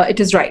is. It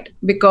is right,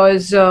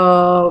 because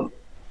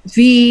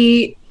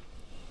we,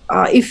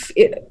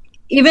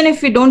 even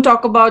if we don't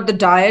talk about the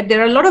diet,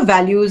 there are a lot of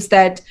values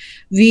that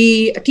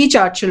we teach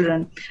our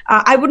children.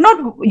 I would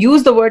not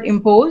use the word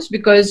impose,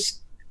 because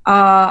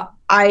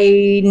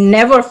I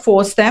never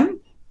force them.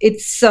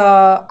 It's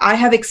I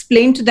have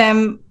explained to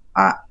them.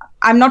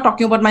 I'm not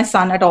talking about my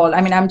son at all.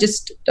 I mean, I'm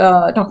just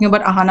talking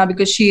about Ahana,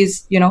 because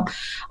she's,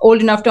 old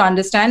enough to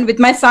understand. With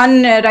my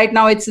son right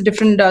now, it's a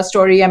different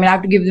story. I mean, I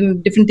have to give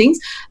them different things.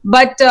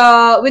 But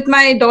with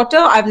my daughter,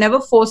 I've never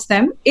forced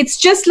them. It's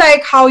just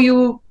like how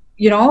you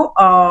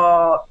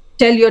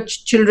tell your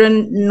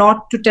children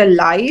not to tell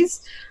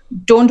lies,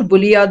 don't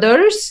bully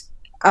others,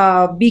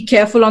 be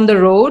careful on the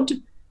road,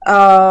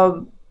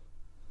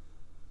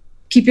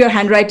 keep your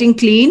handwriting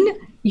clean.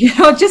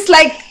 Just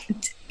like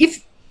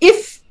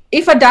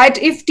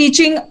if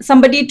teaching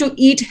somebody to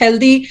eat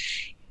healthy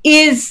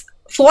is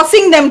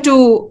forcing them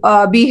to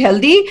be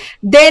healthy,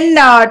 then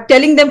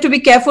telling them to be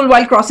careful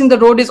while crossing the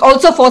road is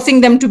also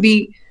forcing them to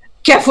be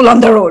careful on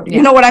the road. Yeah.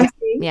 You know what I'm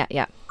saying?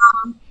 Yeah.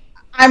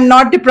 I'm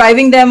not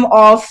depriving them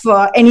of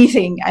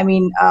anything. I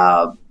mean,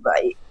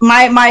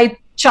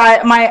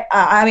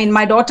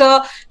 my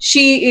daughter,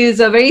 she is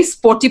a very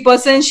sporty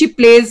person. She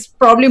plays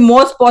probably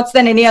more sports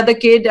than any other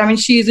kid. I mean,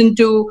 she's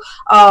into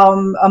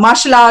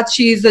martial arts.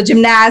 She's a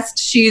gymnast.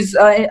 She's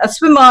a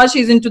swimmer.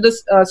 She's into the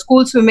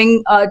school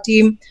swimming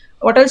team.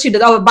 What else she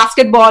does? Oh,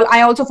 basketball.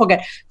 I also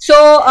forget.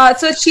 So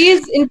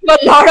she's into a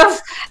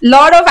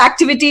lot of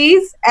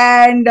activities,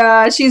 and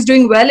she's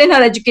doing well in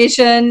her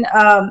education,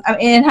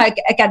 in her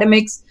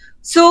academics.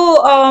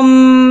 So,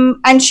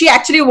 and she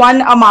actually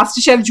won a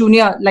MasterChef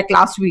Junior like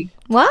last week.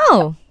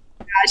 Wow.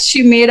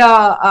 She made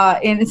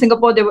in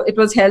Singapore. It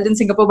was held in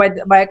Singapore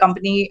by a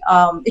company.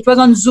 It was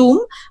on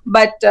Zoom,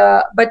 but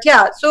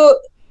yeah. So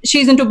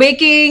she's into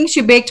baking.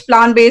 She baked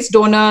plant-based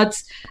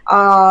donuts.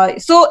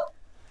 So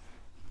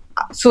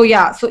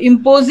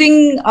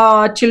imposing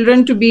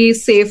children to be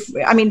safe.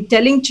 I mean,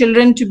 telling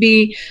children to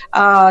be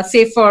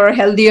safer,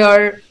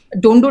 healthier.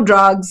 Don't do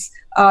drugs.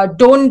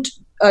 Don't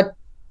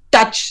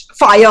touch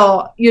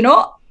fire.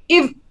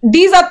 If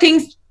these are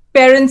things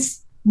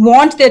parents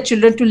want their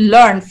children to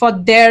learn for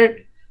their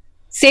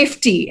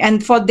safety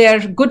and for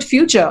their good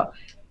future.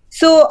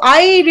 So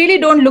I really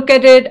don't look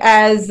at it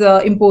as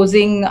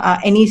imposing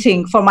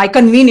anything for my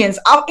convenience.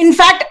 In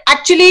fact,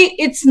 actually,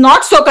 it's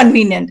not so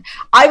convenient.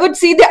 I would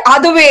see the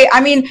other way.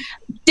 I mean,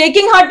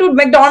 taking her to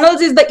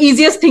McDonald's is the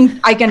easiest thing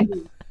I can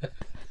do.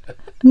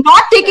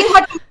 Not taking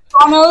her to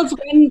McDonald's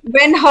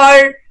when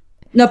her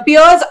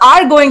peers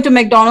are going to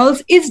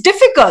McDonald's is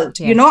difficult.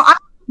 Yeah. I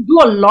do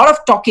a lot of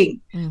talking.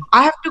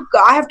 I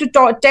have to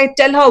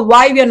tell her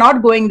why we are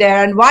not going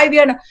there and why we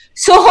are not.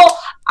 So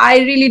I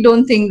really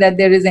don't think that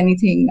there is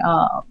anything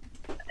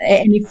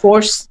any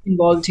force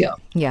involved here.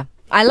 Yeah,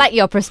 I like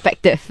your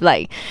perspective.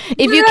 Like,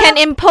 if you can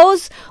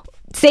impose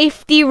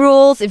safety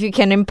rules, if you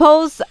can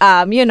impose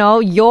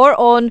your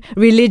own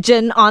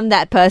religion on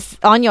that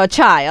on your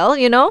child,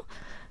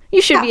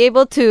 you should be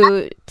able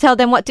to tell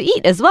them what to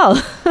eat as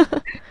well.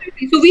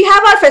 So we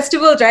have our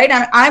festivals, right?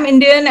 I'm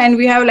Indian, and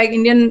we have like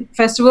Indian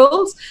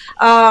festivals,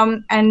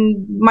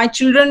 and my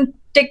children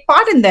take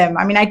part in them.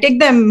 I mean, I take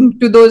them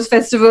to those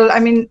festivals. I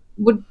mean,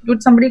 would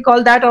somebody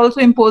call that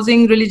also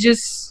imposing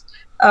religious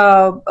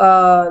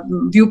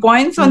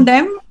viewpoints on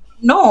them?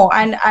 No.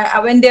 And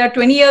when they are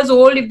 20 years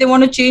old, if they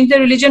want to change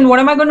their religion, what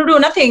am I going to do?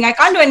 Nothing. I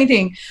can't do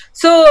anything.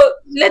 So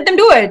let them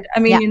do it. I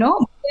mean,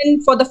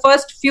 and for the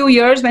first few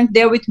years when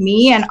they're with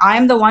me and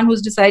I'm the one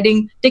who's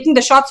taking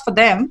the shots for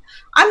them,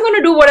 I'm going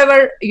to do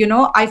whatever,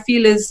 I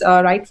feel is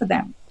right for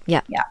them.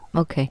 Yeah.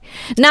 Okay.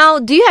 Now,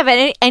 do you have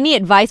any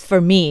advice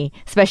for me,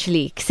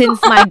 especially since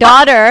my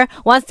daughter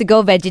wants to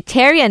go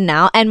vegetarian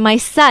now, and my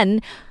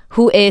son,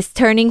 who is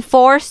turning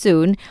 4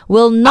 soon,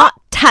 will not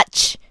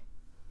touch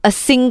a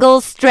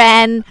single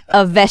strand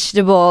of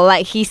vegetable?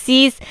 Like, he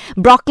sees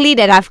broccoli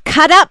that I've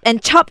cut up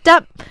and chopped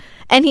up,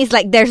 and he's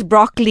like, there's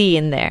broccoli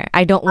in there.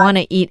 I don't want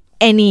to eat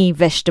any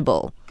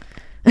vegetable.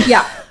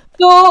 Yeah.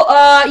 So,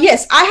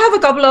 yes, I have a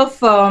couple of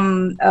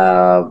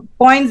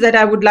points that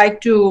I would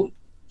like to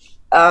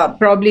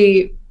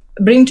probably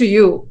bring to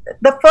you.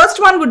 The first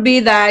one would be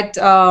that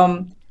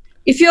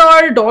if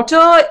your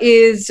daughter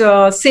is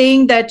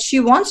saying that she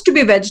wants to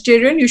be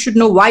vegetarian, you should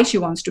know why she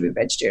wants to be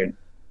vegetarian.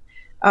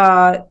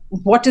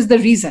 What is the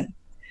reason?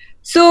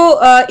 So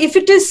if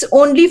it is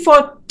only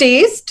for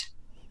taste,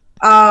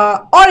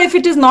 or if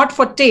it is not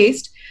for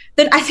taste,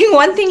 then I think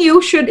one thing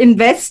you should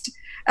invest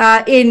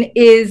in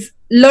is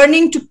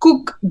learning to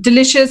cook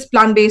delicious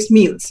plant-based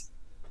meals.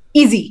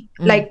 Easy,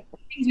 like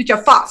things which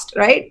are fast,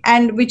 right?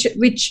 And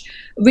which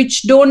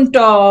don't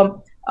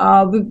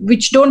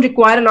which don't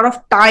require a lot of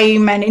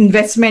time and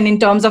investment in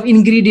terms of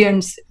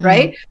ingredients,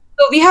 right?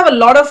 So we have a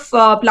lot of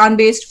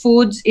plant-based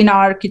foods in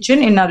our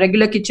kitchen, in our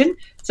regular kitchen.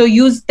 So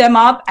use them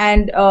up.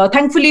 And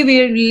thankfully,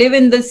 we live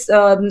in this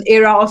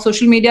era of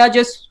social media.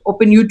 Just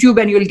open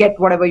YouTube and you'll get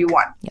whatever you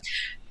want. Yeah.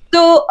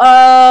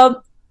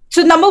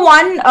 So number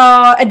one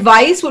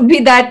advice would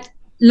be that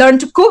learn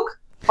to cook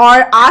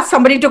or ask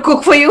somebody to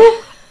cook for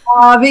you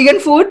vegan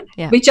food,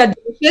 which are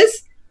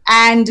delicious.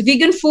 And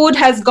vegan food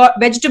has got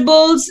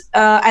vegetables,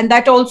 and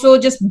that also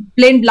just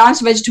plain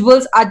blanched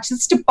vegetables are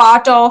just a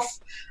part of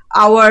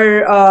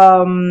our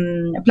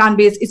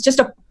plant-based. It's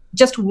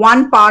just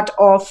one part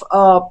of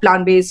a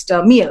plant-based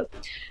meal.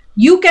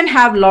 You can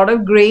have a lot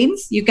of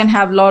grains, you can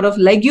have a lot of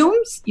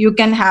legumes, you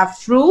can have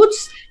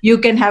fruits, you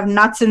can have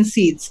nuts and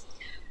seeds.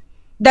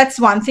 That's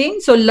one thing.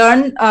 So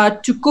learn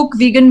to cook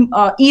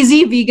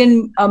easy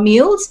vegan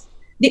meals.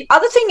 The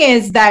other thing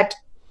is that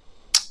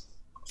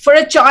for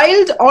a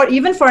child or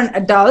even for an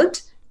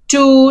adult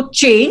to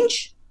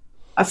change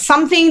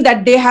something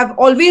that they have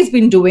always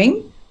been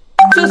doing.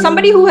 So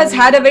somebody who has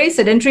had a very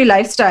sedentary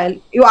lifestyle,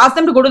 you ask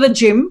them to go to the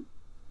gym,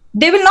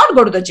 they will not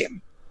go to the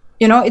gym.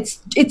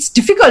 It's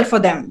difficult for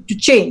them to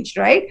change,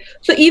 right?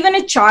 So even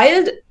a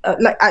child,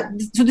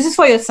 so this is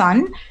for your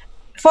son,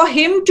 for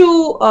him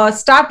to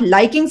start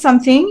liking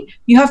something,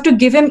 you have to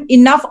give him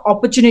enough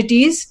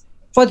opportunities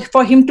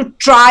for him to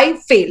try,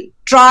 fail,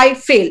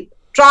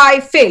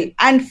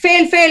 and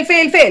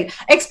fail.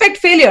 Expect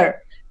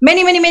failure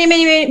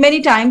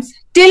many times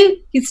till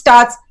he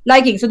starts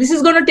liking. So this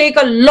is going to take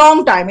a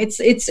long time.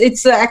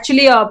 It's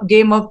actually a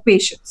game of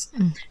patience.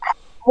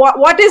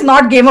 What is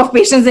not game of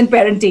patience in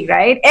parenting,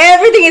 right?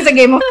 Everything is a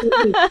game of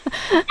patience.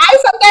 I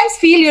sometimes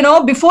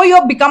feel, before you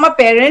become a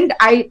parent,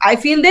 I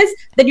feel this,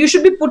 that you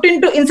should be put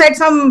inside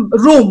some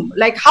room.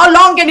 Like, how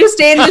long can you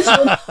stay in this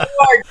room?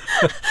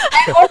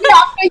 And only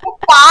after you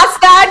pass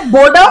that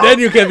boredom, then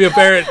you can be a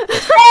parent.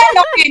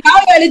 Okay, now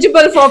you're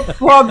eligible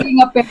for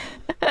being a parent.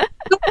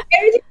 So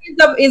everything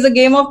is a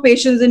game of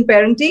patience in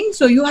parenting.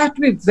 So you have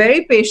to be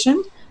very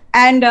patient.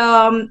 And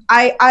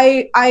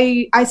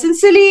I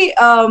sincerely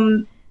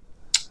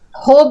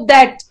hope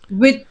that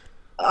with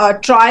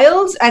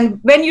trials, and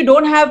when you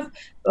don't have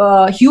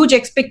huge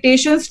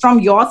expectations from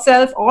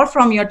yourself or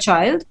from your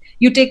child,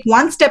 you take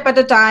one step at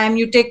a time,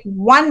 you take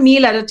one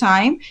meal at a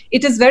time.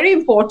 It is very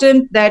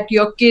important that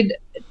your kid,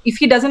 if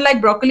he doesn't like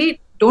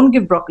broccoli, don't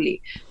give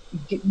broccoli.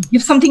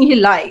 Give something he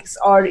likes.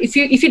 Or if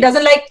he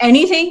doesn't like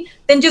anything,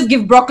 then just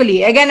give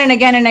broccoli again and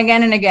again and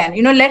again and again.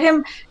 Let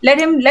him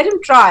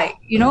try.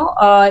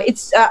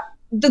 It's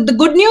the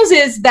good news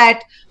is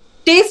that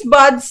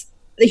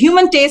the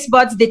human taste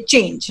buds, they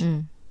change.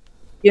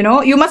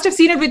 You must have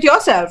seen it with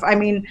yourself. I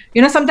mean,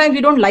 sometimes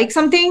you don't like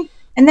something,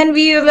 and then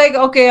we are like,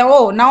 okay,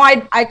 now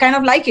I kind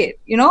of like it,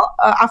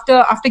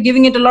 after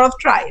giving it a lot of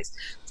tries.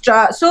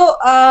 So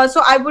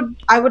I would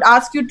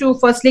ask you to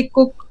firstly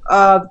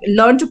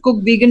learn to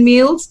cook vegan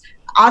meals.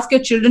 Ask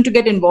your children to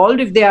get involved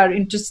if they are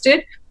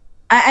interested.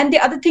 And the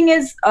other thing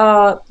is,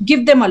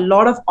 give them a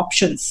lot of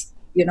options,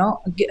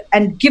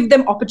 and give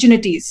them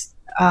opportunities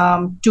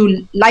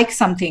to like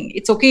something.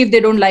 It's okay if they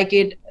don't like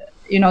it.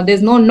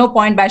 There's no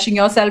point bashing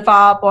yourself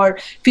up or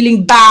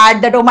feeling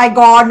bad that, oh my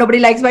God, nobody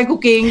likes my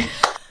cooking.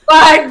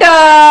 But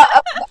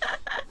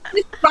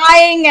just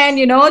trying, and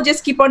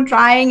just keep on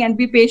trying, and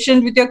be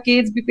patient with your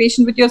kids, be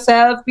patient with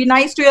yourself, be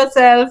nice to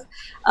yourself.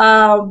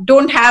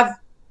 Don't have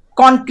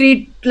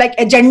concrete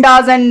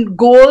agendas and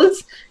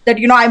goals that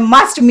I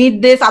must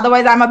meet this,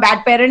 otherwise I'm a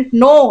bad parent.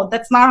 No,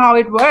 that's not how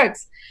it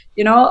works.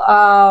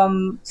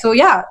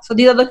 So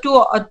these are the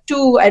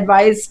two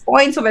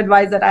points of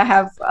advice that I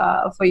have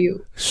for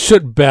you.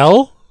 Should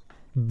Belle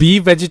be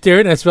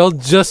vegetarian as well,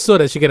 just so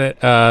that she can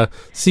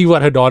see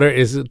what her daughter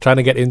is trying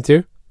to get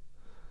into?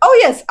 Oh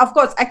yes, of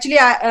course. Actually,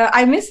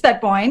 I missed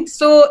that point.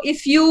 So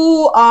if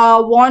you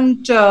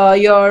want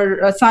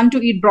your son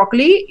to eat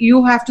broccoli,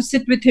 you have to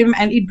sit with him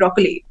and eat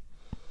broccoli.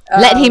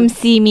 Let him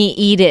see me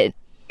eat it.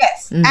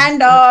 Yes,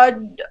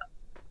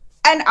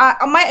 and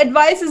my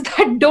advice is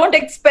that don't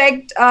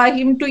expect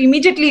him to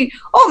immediately,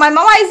 my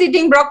mama is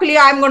eating broccoli,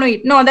 I'm going to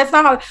eat. No, that's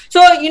not how.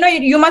 So,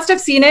 you must have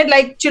seen it,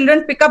 like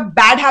children pick up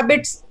bad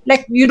habits.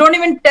 Like you don't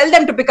even tell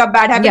them to pick up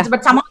bad habits,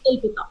 but somehow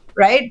they'll pick up,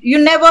 right? You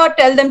never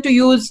tell them to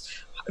use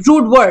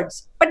rude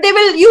words, but they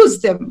will use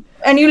them.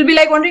 And you'll be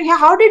wondering,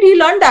 how did he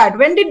learn that?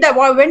 When did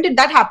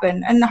that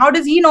happen? And how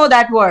does he know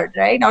that word,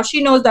 right? Now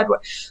she knows that word.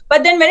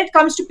 But then when it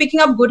comes to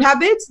picking up good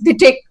habits, they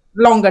take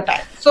longer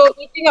time. So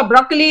eating a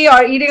broccoli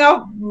or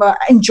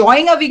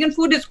enjoying a vegan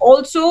food is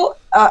also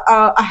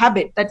a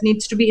habit that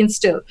needs to be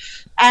instilled.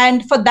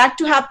 And for that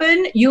to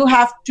happen, you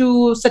have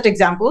to set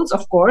examples,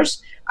 of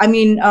course. I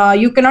mean,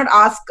 you cannot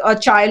ask a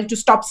child to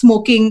stop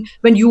smoking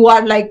when you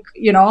are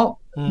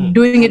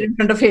doing it in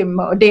front of him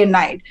day and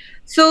night.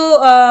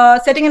 So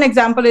setting an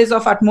example is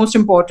of utmost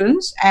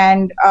importance.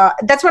 And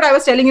that's what I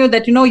was telling you,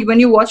 that, when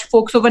you watch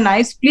Forks Over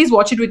Knives, please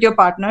watch it with your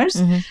partners.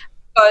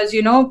 Because,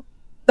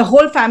 the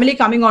whole family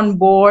coming on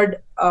board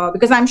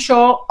because I'm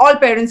sure all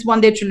parents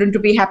want their children to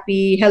be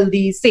happy,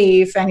 healthy,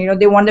 safe, and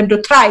they want them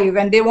to thrive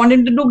and they want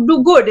them to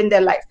do good in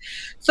their life.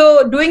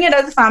 So doing it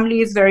as a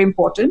family is very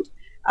important.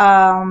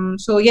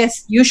 So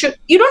yes, you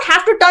don't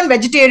have to turn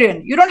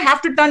vegetarian. You don't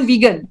have to turn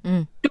vegan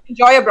to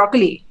enjoy a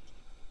broccoli.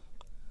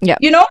 Yeah.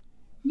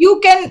 You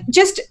can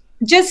just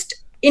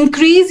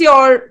increase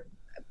your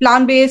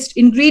plant-based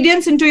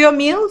ingredients into your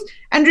meals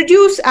and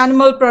reduce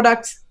animal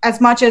products as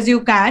much as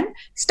you can,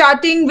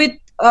 starting with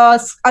a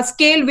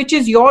scale which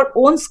is your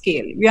own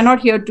scale. We are not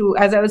here to,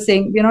 as I was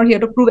saying, we are not here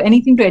to prove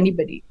anything to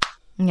anybody.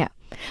 Yeah.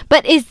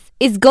 But is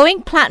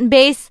going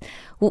plant-based,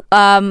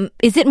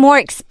 is it more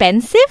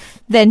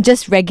expensive than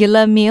just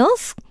regular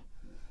meals?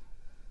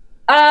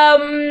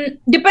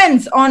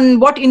 Depends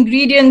on what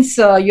ingredients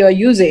you're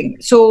using.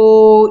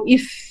 So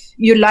if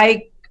you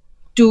like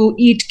to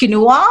eat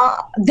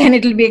quinoa, then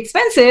it'll be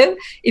expensive.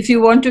 If you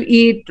want to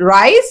eat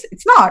rice,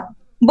 it's not.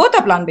 Both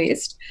are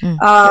plant-based.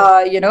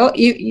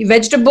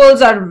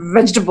 Vegetables are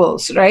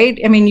vegetables, right?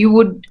 I mean,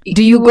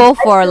 Do you go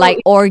for like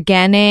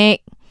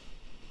organic?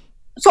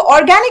 So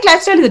organic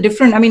lifestyle is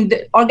different. I mean,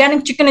 the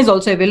organic chicken is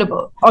also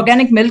available.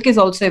 Organic milk is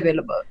also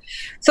available.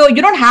 So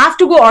you don't have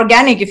to go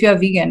organic if you're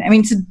vegan. I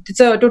mean, it's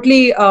a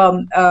totally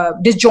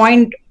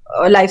disjoint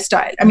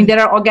lifestyle. I mean,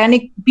 there are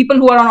organic people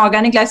who are on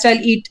organic lifestyle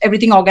eat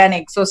everything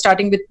organic. So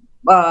starting with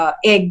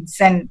eggs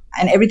and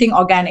everything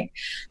organic,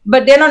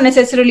 but they're not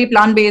necessarily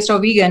plant-based or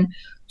vegan.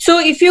 So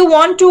if you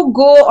want to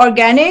go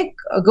organic,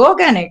 go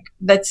organic.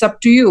 That's up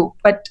to you.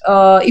 But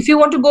if you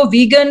want to go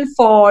vegan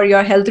for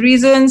your health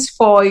reasons,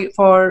 for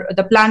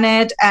the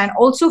planet, and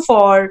also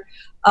for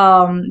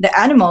the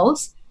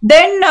animals,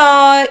 then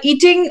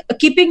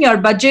keeping your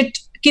budget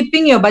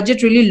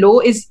really low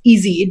is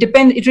easy.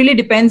 It really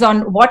depends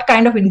on what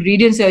kind of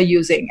ingredients you're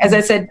using. As I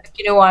said,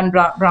 quinoa and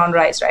brown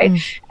rice, right?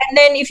 And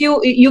then if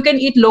you can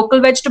eat local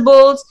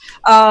vegetables,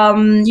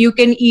 you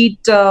can eat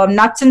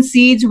nuts and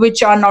seeds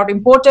which are not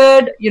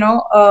imported.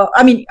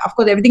 I mean, of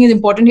course, everything is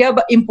imported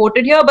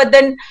here, but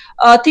then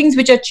things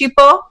which are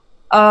cheaper.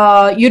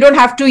 You don't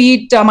have to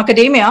eat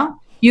macadamia.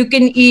 You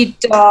can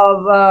eat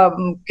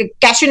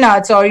cashew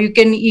nuts, or you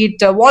can eat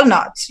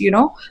walnuts,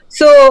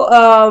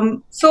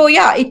 So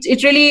yeah,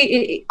 it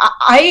really,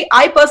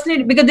 I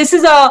personally, because this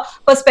is a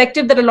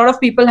perspective that a lot of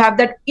people have,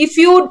 that if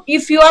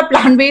you are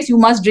plant-based, you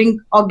must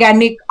drink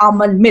organic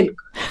almond milk.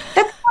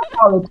 That's not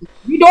how it is.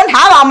 We don't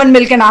have almond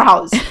milk in our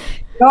house.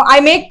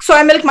 I make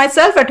soy milk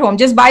myself at home.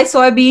 Just buy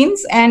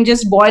soybeans and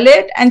just boil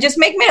it and just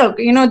make milk.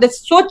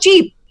 That's so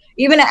cheap.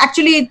 Even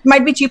actually, it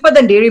might be cheaper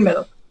than dairy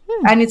milk.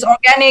 And it's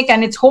organic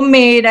and it's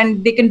homemade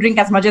and they can drink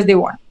as much as they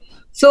want.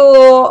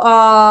 So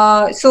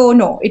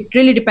no, it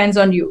really depends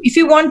on you. If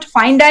you want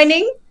fine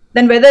dining,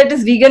 then whether it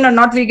is vegan or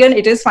not vegan,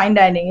 it is fine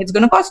dining. It's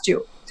going to cost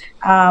you.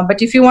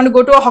 But if you want to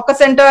go to a hawker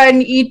center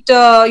and eat,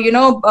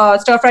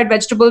 stir-fried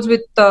vegetables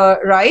with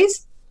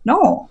rice,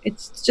 no,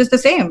 it's just the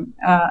same,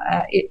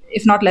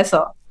 if not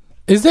lesser.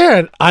 Is there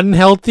an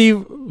unhealthy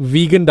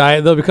vegan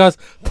diet though? Because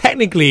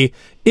technically,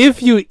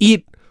 if you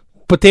eat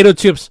potato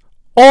chips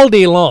all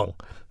day long,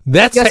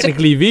 that's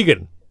technically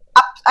vegan.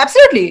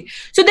 Absolutely.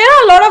 So there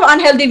are a lot of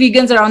unhealthy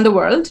vegans around the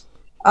world.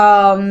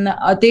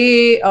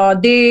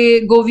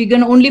 They go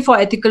vegan only for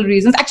ethical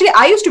reasons. Actually,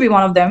 I used to be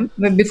one of them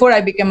before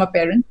I became a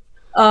parent,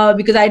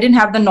 because I didn't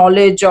have the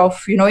knowledge of,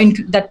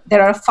 that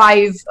there are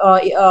 5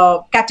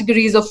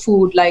 categories of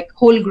food, like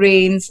whole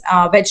grains,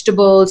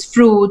 vegetables,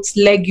 fruits,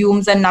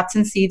 legumes, and nuts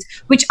and seeds,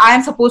 which I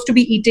am supposed to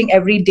be eating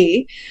every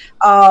day.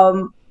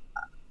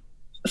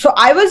 So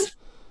I was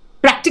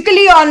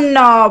practically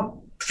on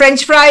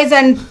French fries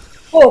and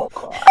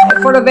Coke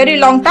for a very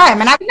long time,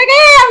 and I was like,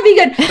 "Hey, I'm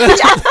vegan,"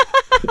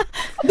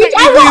 which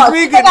I was.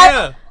 Vegan,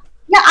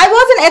 I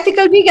was an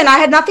ethical vegan. I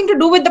had nothing to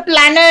do with the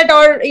planet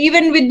or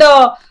even with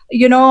the,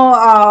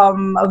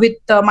 with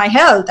my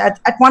health.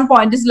 At one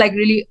point, this is like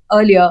really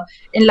earlier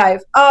in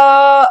life.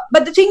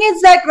 But the thing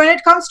is that when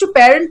it comes to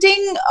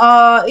parenting,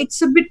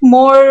 it's a bit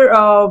more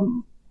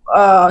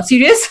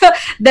serious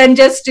than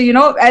just,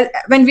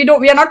 when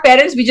we are not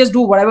parents, we just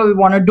do whatever we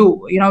want to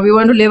do. We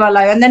want to live our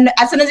life. And then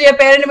as soon as you're a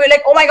parent, we're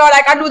like, oh my God,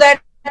 I can't do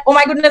that. Oh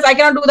my goodness, I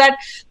cannot do that.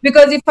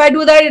 Because if I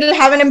do that, it'll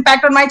have an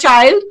impact on my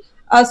child.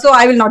 So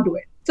I will not do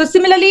it. So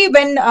similarly,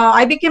 when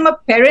I became a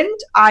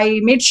parent,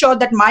 I made sure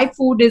that my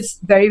food is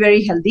very,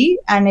 very healthy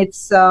and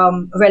it's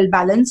well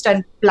balanced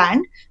and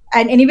planned.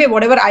 And anyway,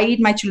 whatever I eat,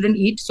 my children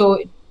eat. So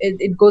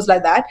it goes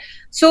like that.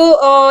 So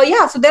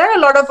so there are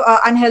a lot of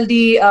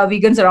unhealthy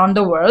vegans around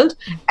the world.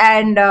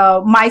 And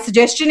my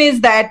suggestion is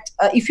that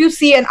if you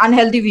see an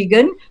unhealthy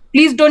vegan,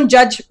 please don't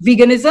judge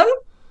veganism.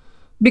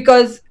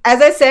 Because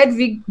as I said,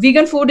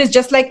 vegan food is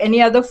just like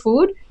any other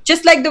food.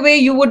 Just like the way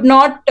you would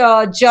not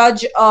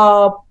judge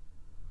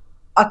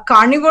a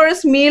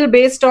carnivorous meal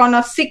based on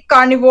a sick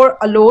carnivore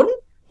alone.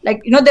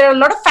 Like, there are a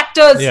lot of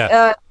factors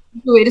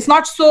to it. It's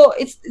not so.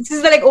 This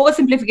is like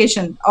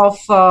oversimplification of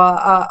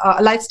a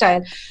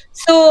lifestyle.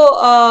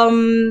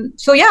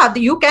 So yeah,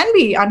 you can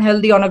be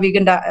unhealthy on a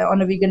vegan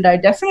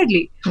diet,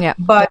 definitely. Yeah.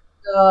 But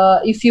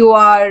if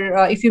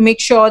you make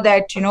sure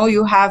that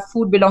you have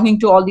food belonging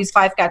to all these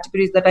 5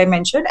 categories that I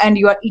mentioned, and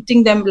you are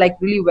eating them like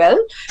really well,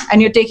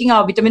 and you're taking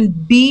our vitamin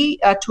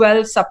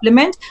B12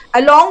 supplement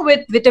along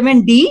with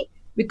vitamin D,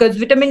 because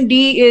vitamin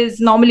D is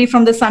normally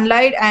from the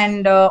sunlight,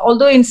 and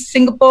although in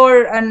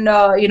Singapore and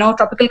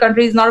tropical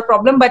countries is not a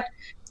problem, but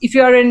if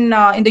you are in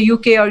the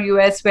UK or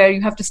US where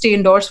you have to stay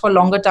indoors for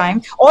longer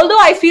time, although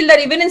I feel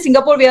that even in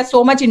Singapore we are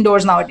so much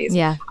indoors nowadays.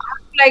 Yeah.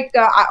 Like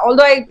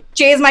although I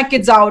chase my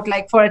kids out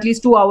like for at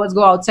least 2 hours,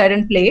 go outside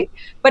and play,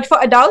 but for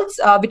adults,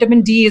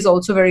 vitamin D is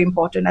also very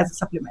important as a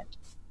supplement.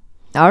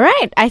 All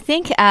right. I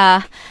think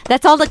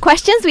that's all the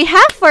questions we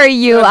have for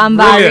you, That's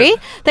Ambari. brilliant.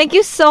 Thank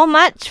you so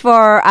much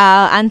for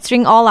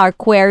answering all our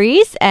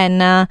queries.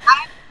 And I'm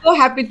so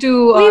happy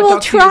to we will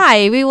talk to you.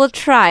 try. We will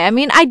try. I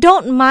mean, I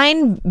don't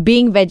mind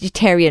being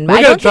vegetarian. But We're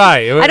I gonna don't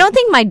try. Think, I don't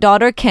think my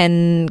daughter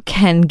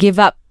can give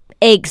up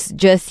eggs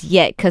just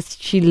yet because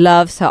she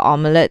loves her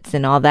omelets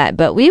and all that.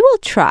 But we will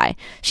try.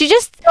 She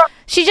just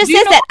Do you says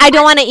know- that I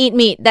don't want to eat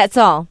meat. That's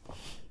all.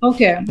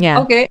 Okay. Yeah.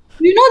 Okay.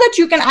 You know that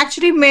you can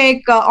actually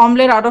make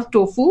omelette out of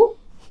tofu?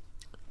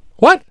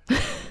 What?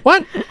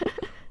 What?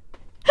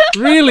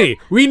 Really?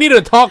 We need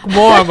to talk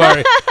more,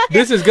 Amari.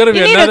 This is gonna be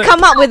You need another. to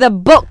come up with a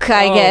book,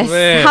 I Oh, guess.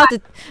 man. How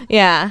to,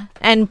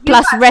 and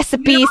plus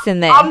recipes in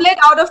there. Omelette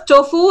out of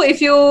tofu.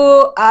 If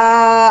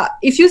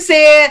you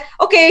say,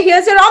 okay,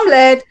 here's your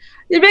omelette,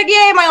 you'll be like,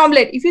 yay, my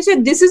omelette. If you say,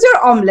 this is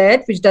your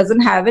omelette, which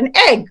doesn't have an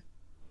egg,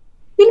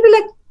 you'll be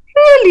like,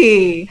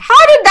 really?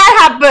 How did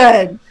that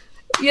happen?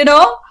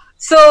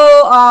 So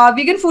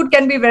vegan food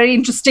can be very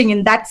interesting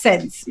in that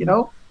sense,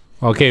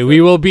 Okay, we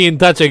will be in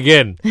touch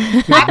again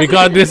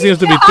because this seems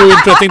to be too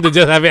interesting to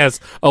just have it as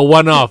a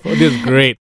one-off. This is great.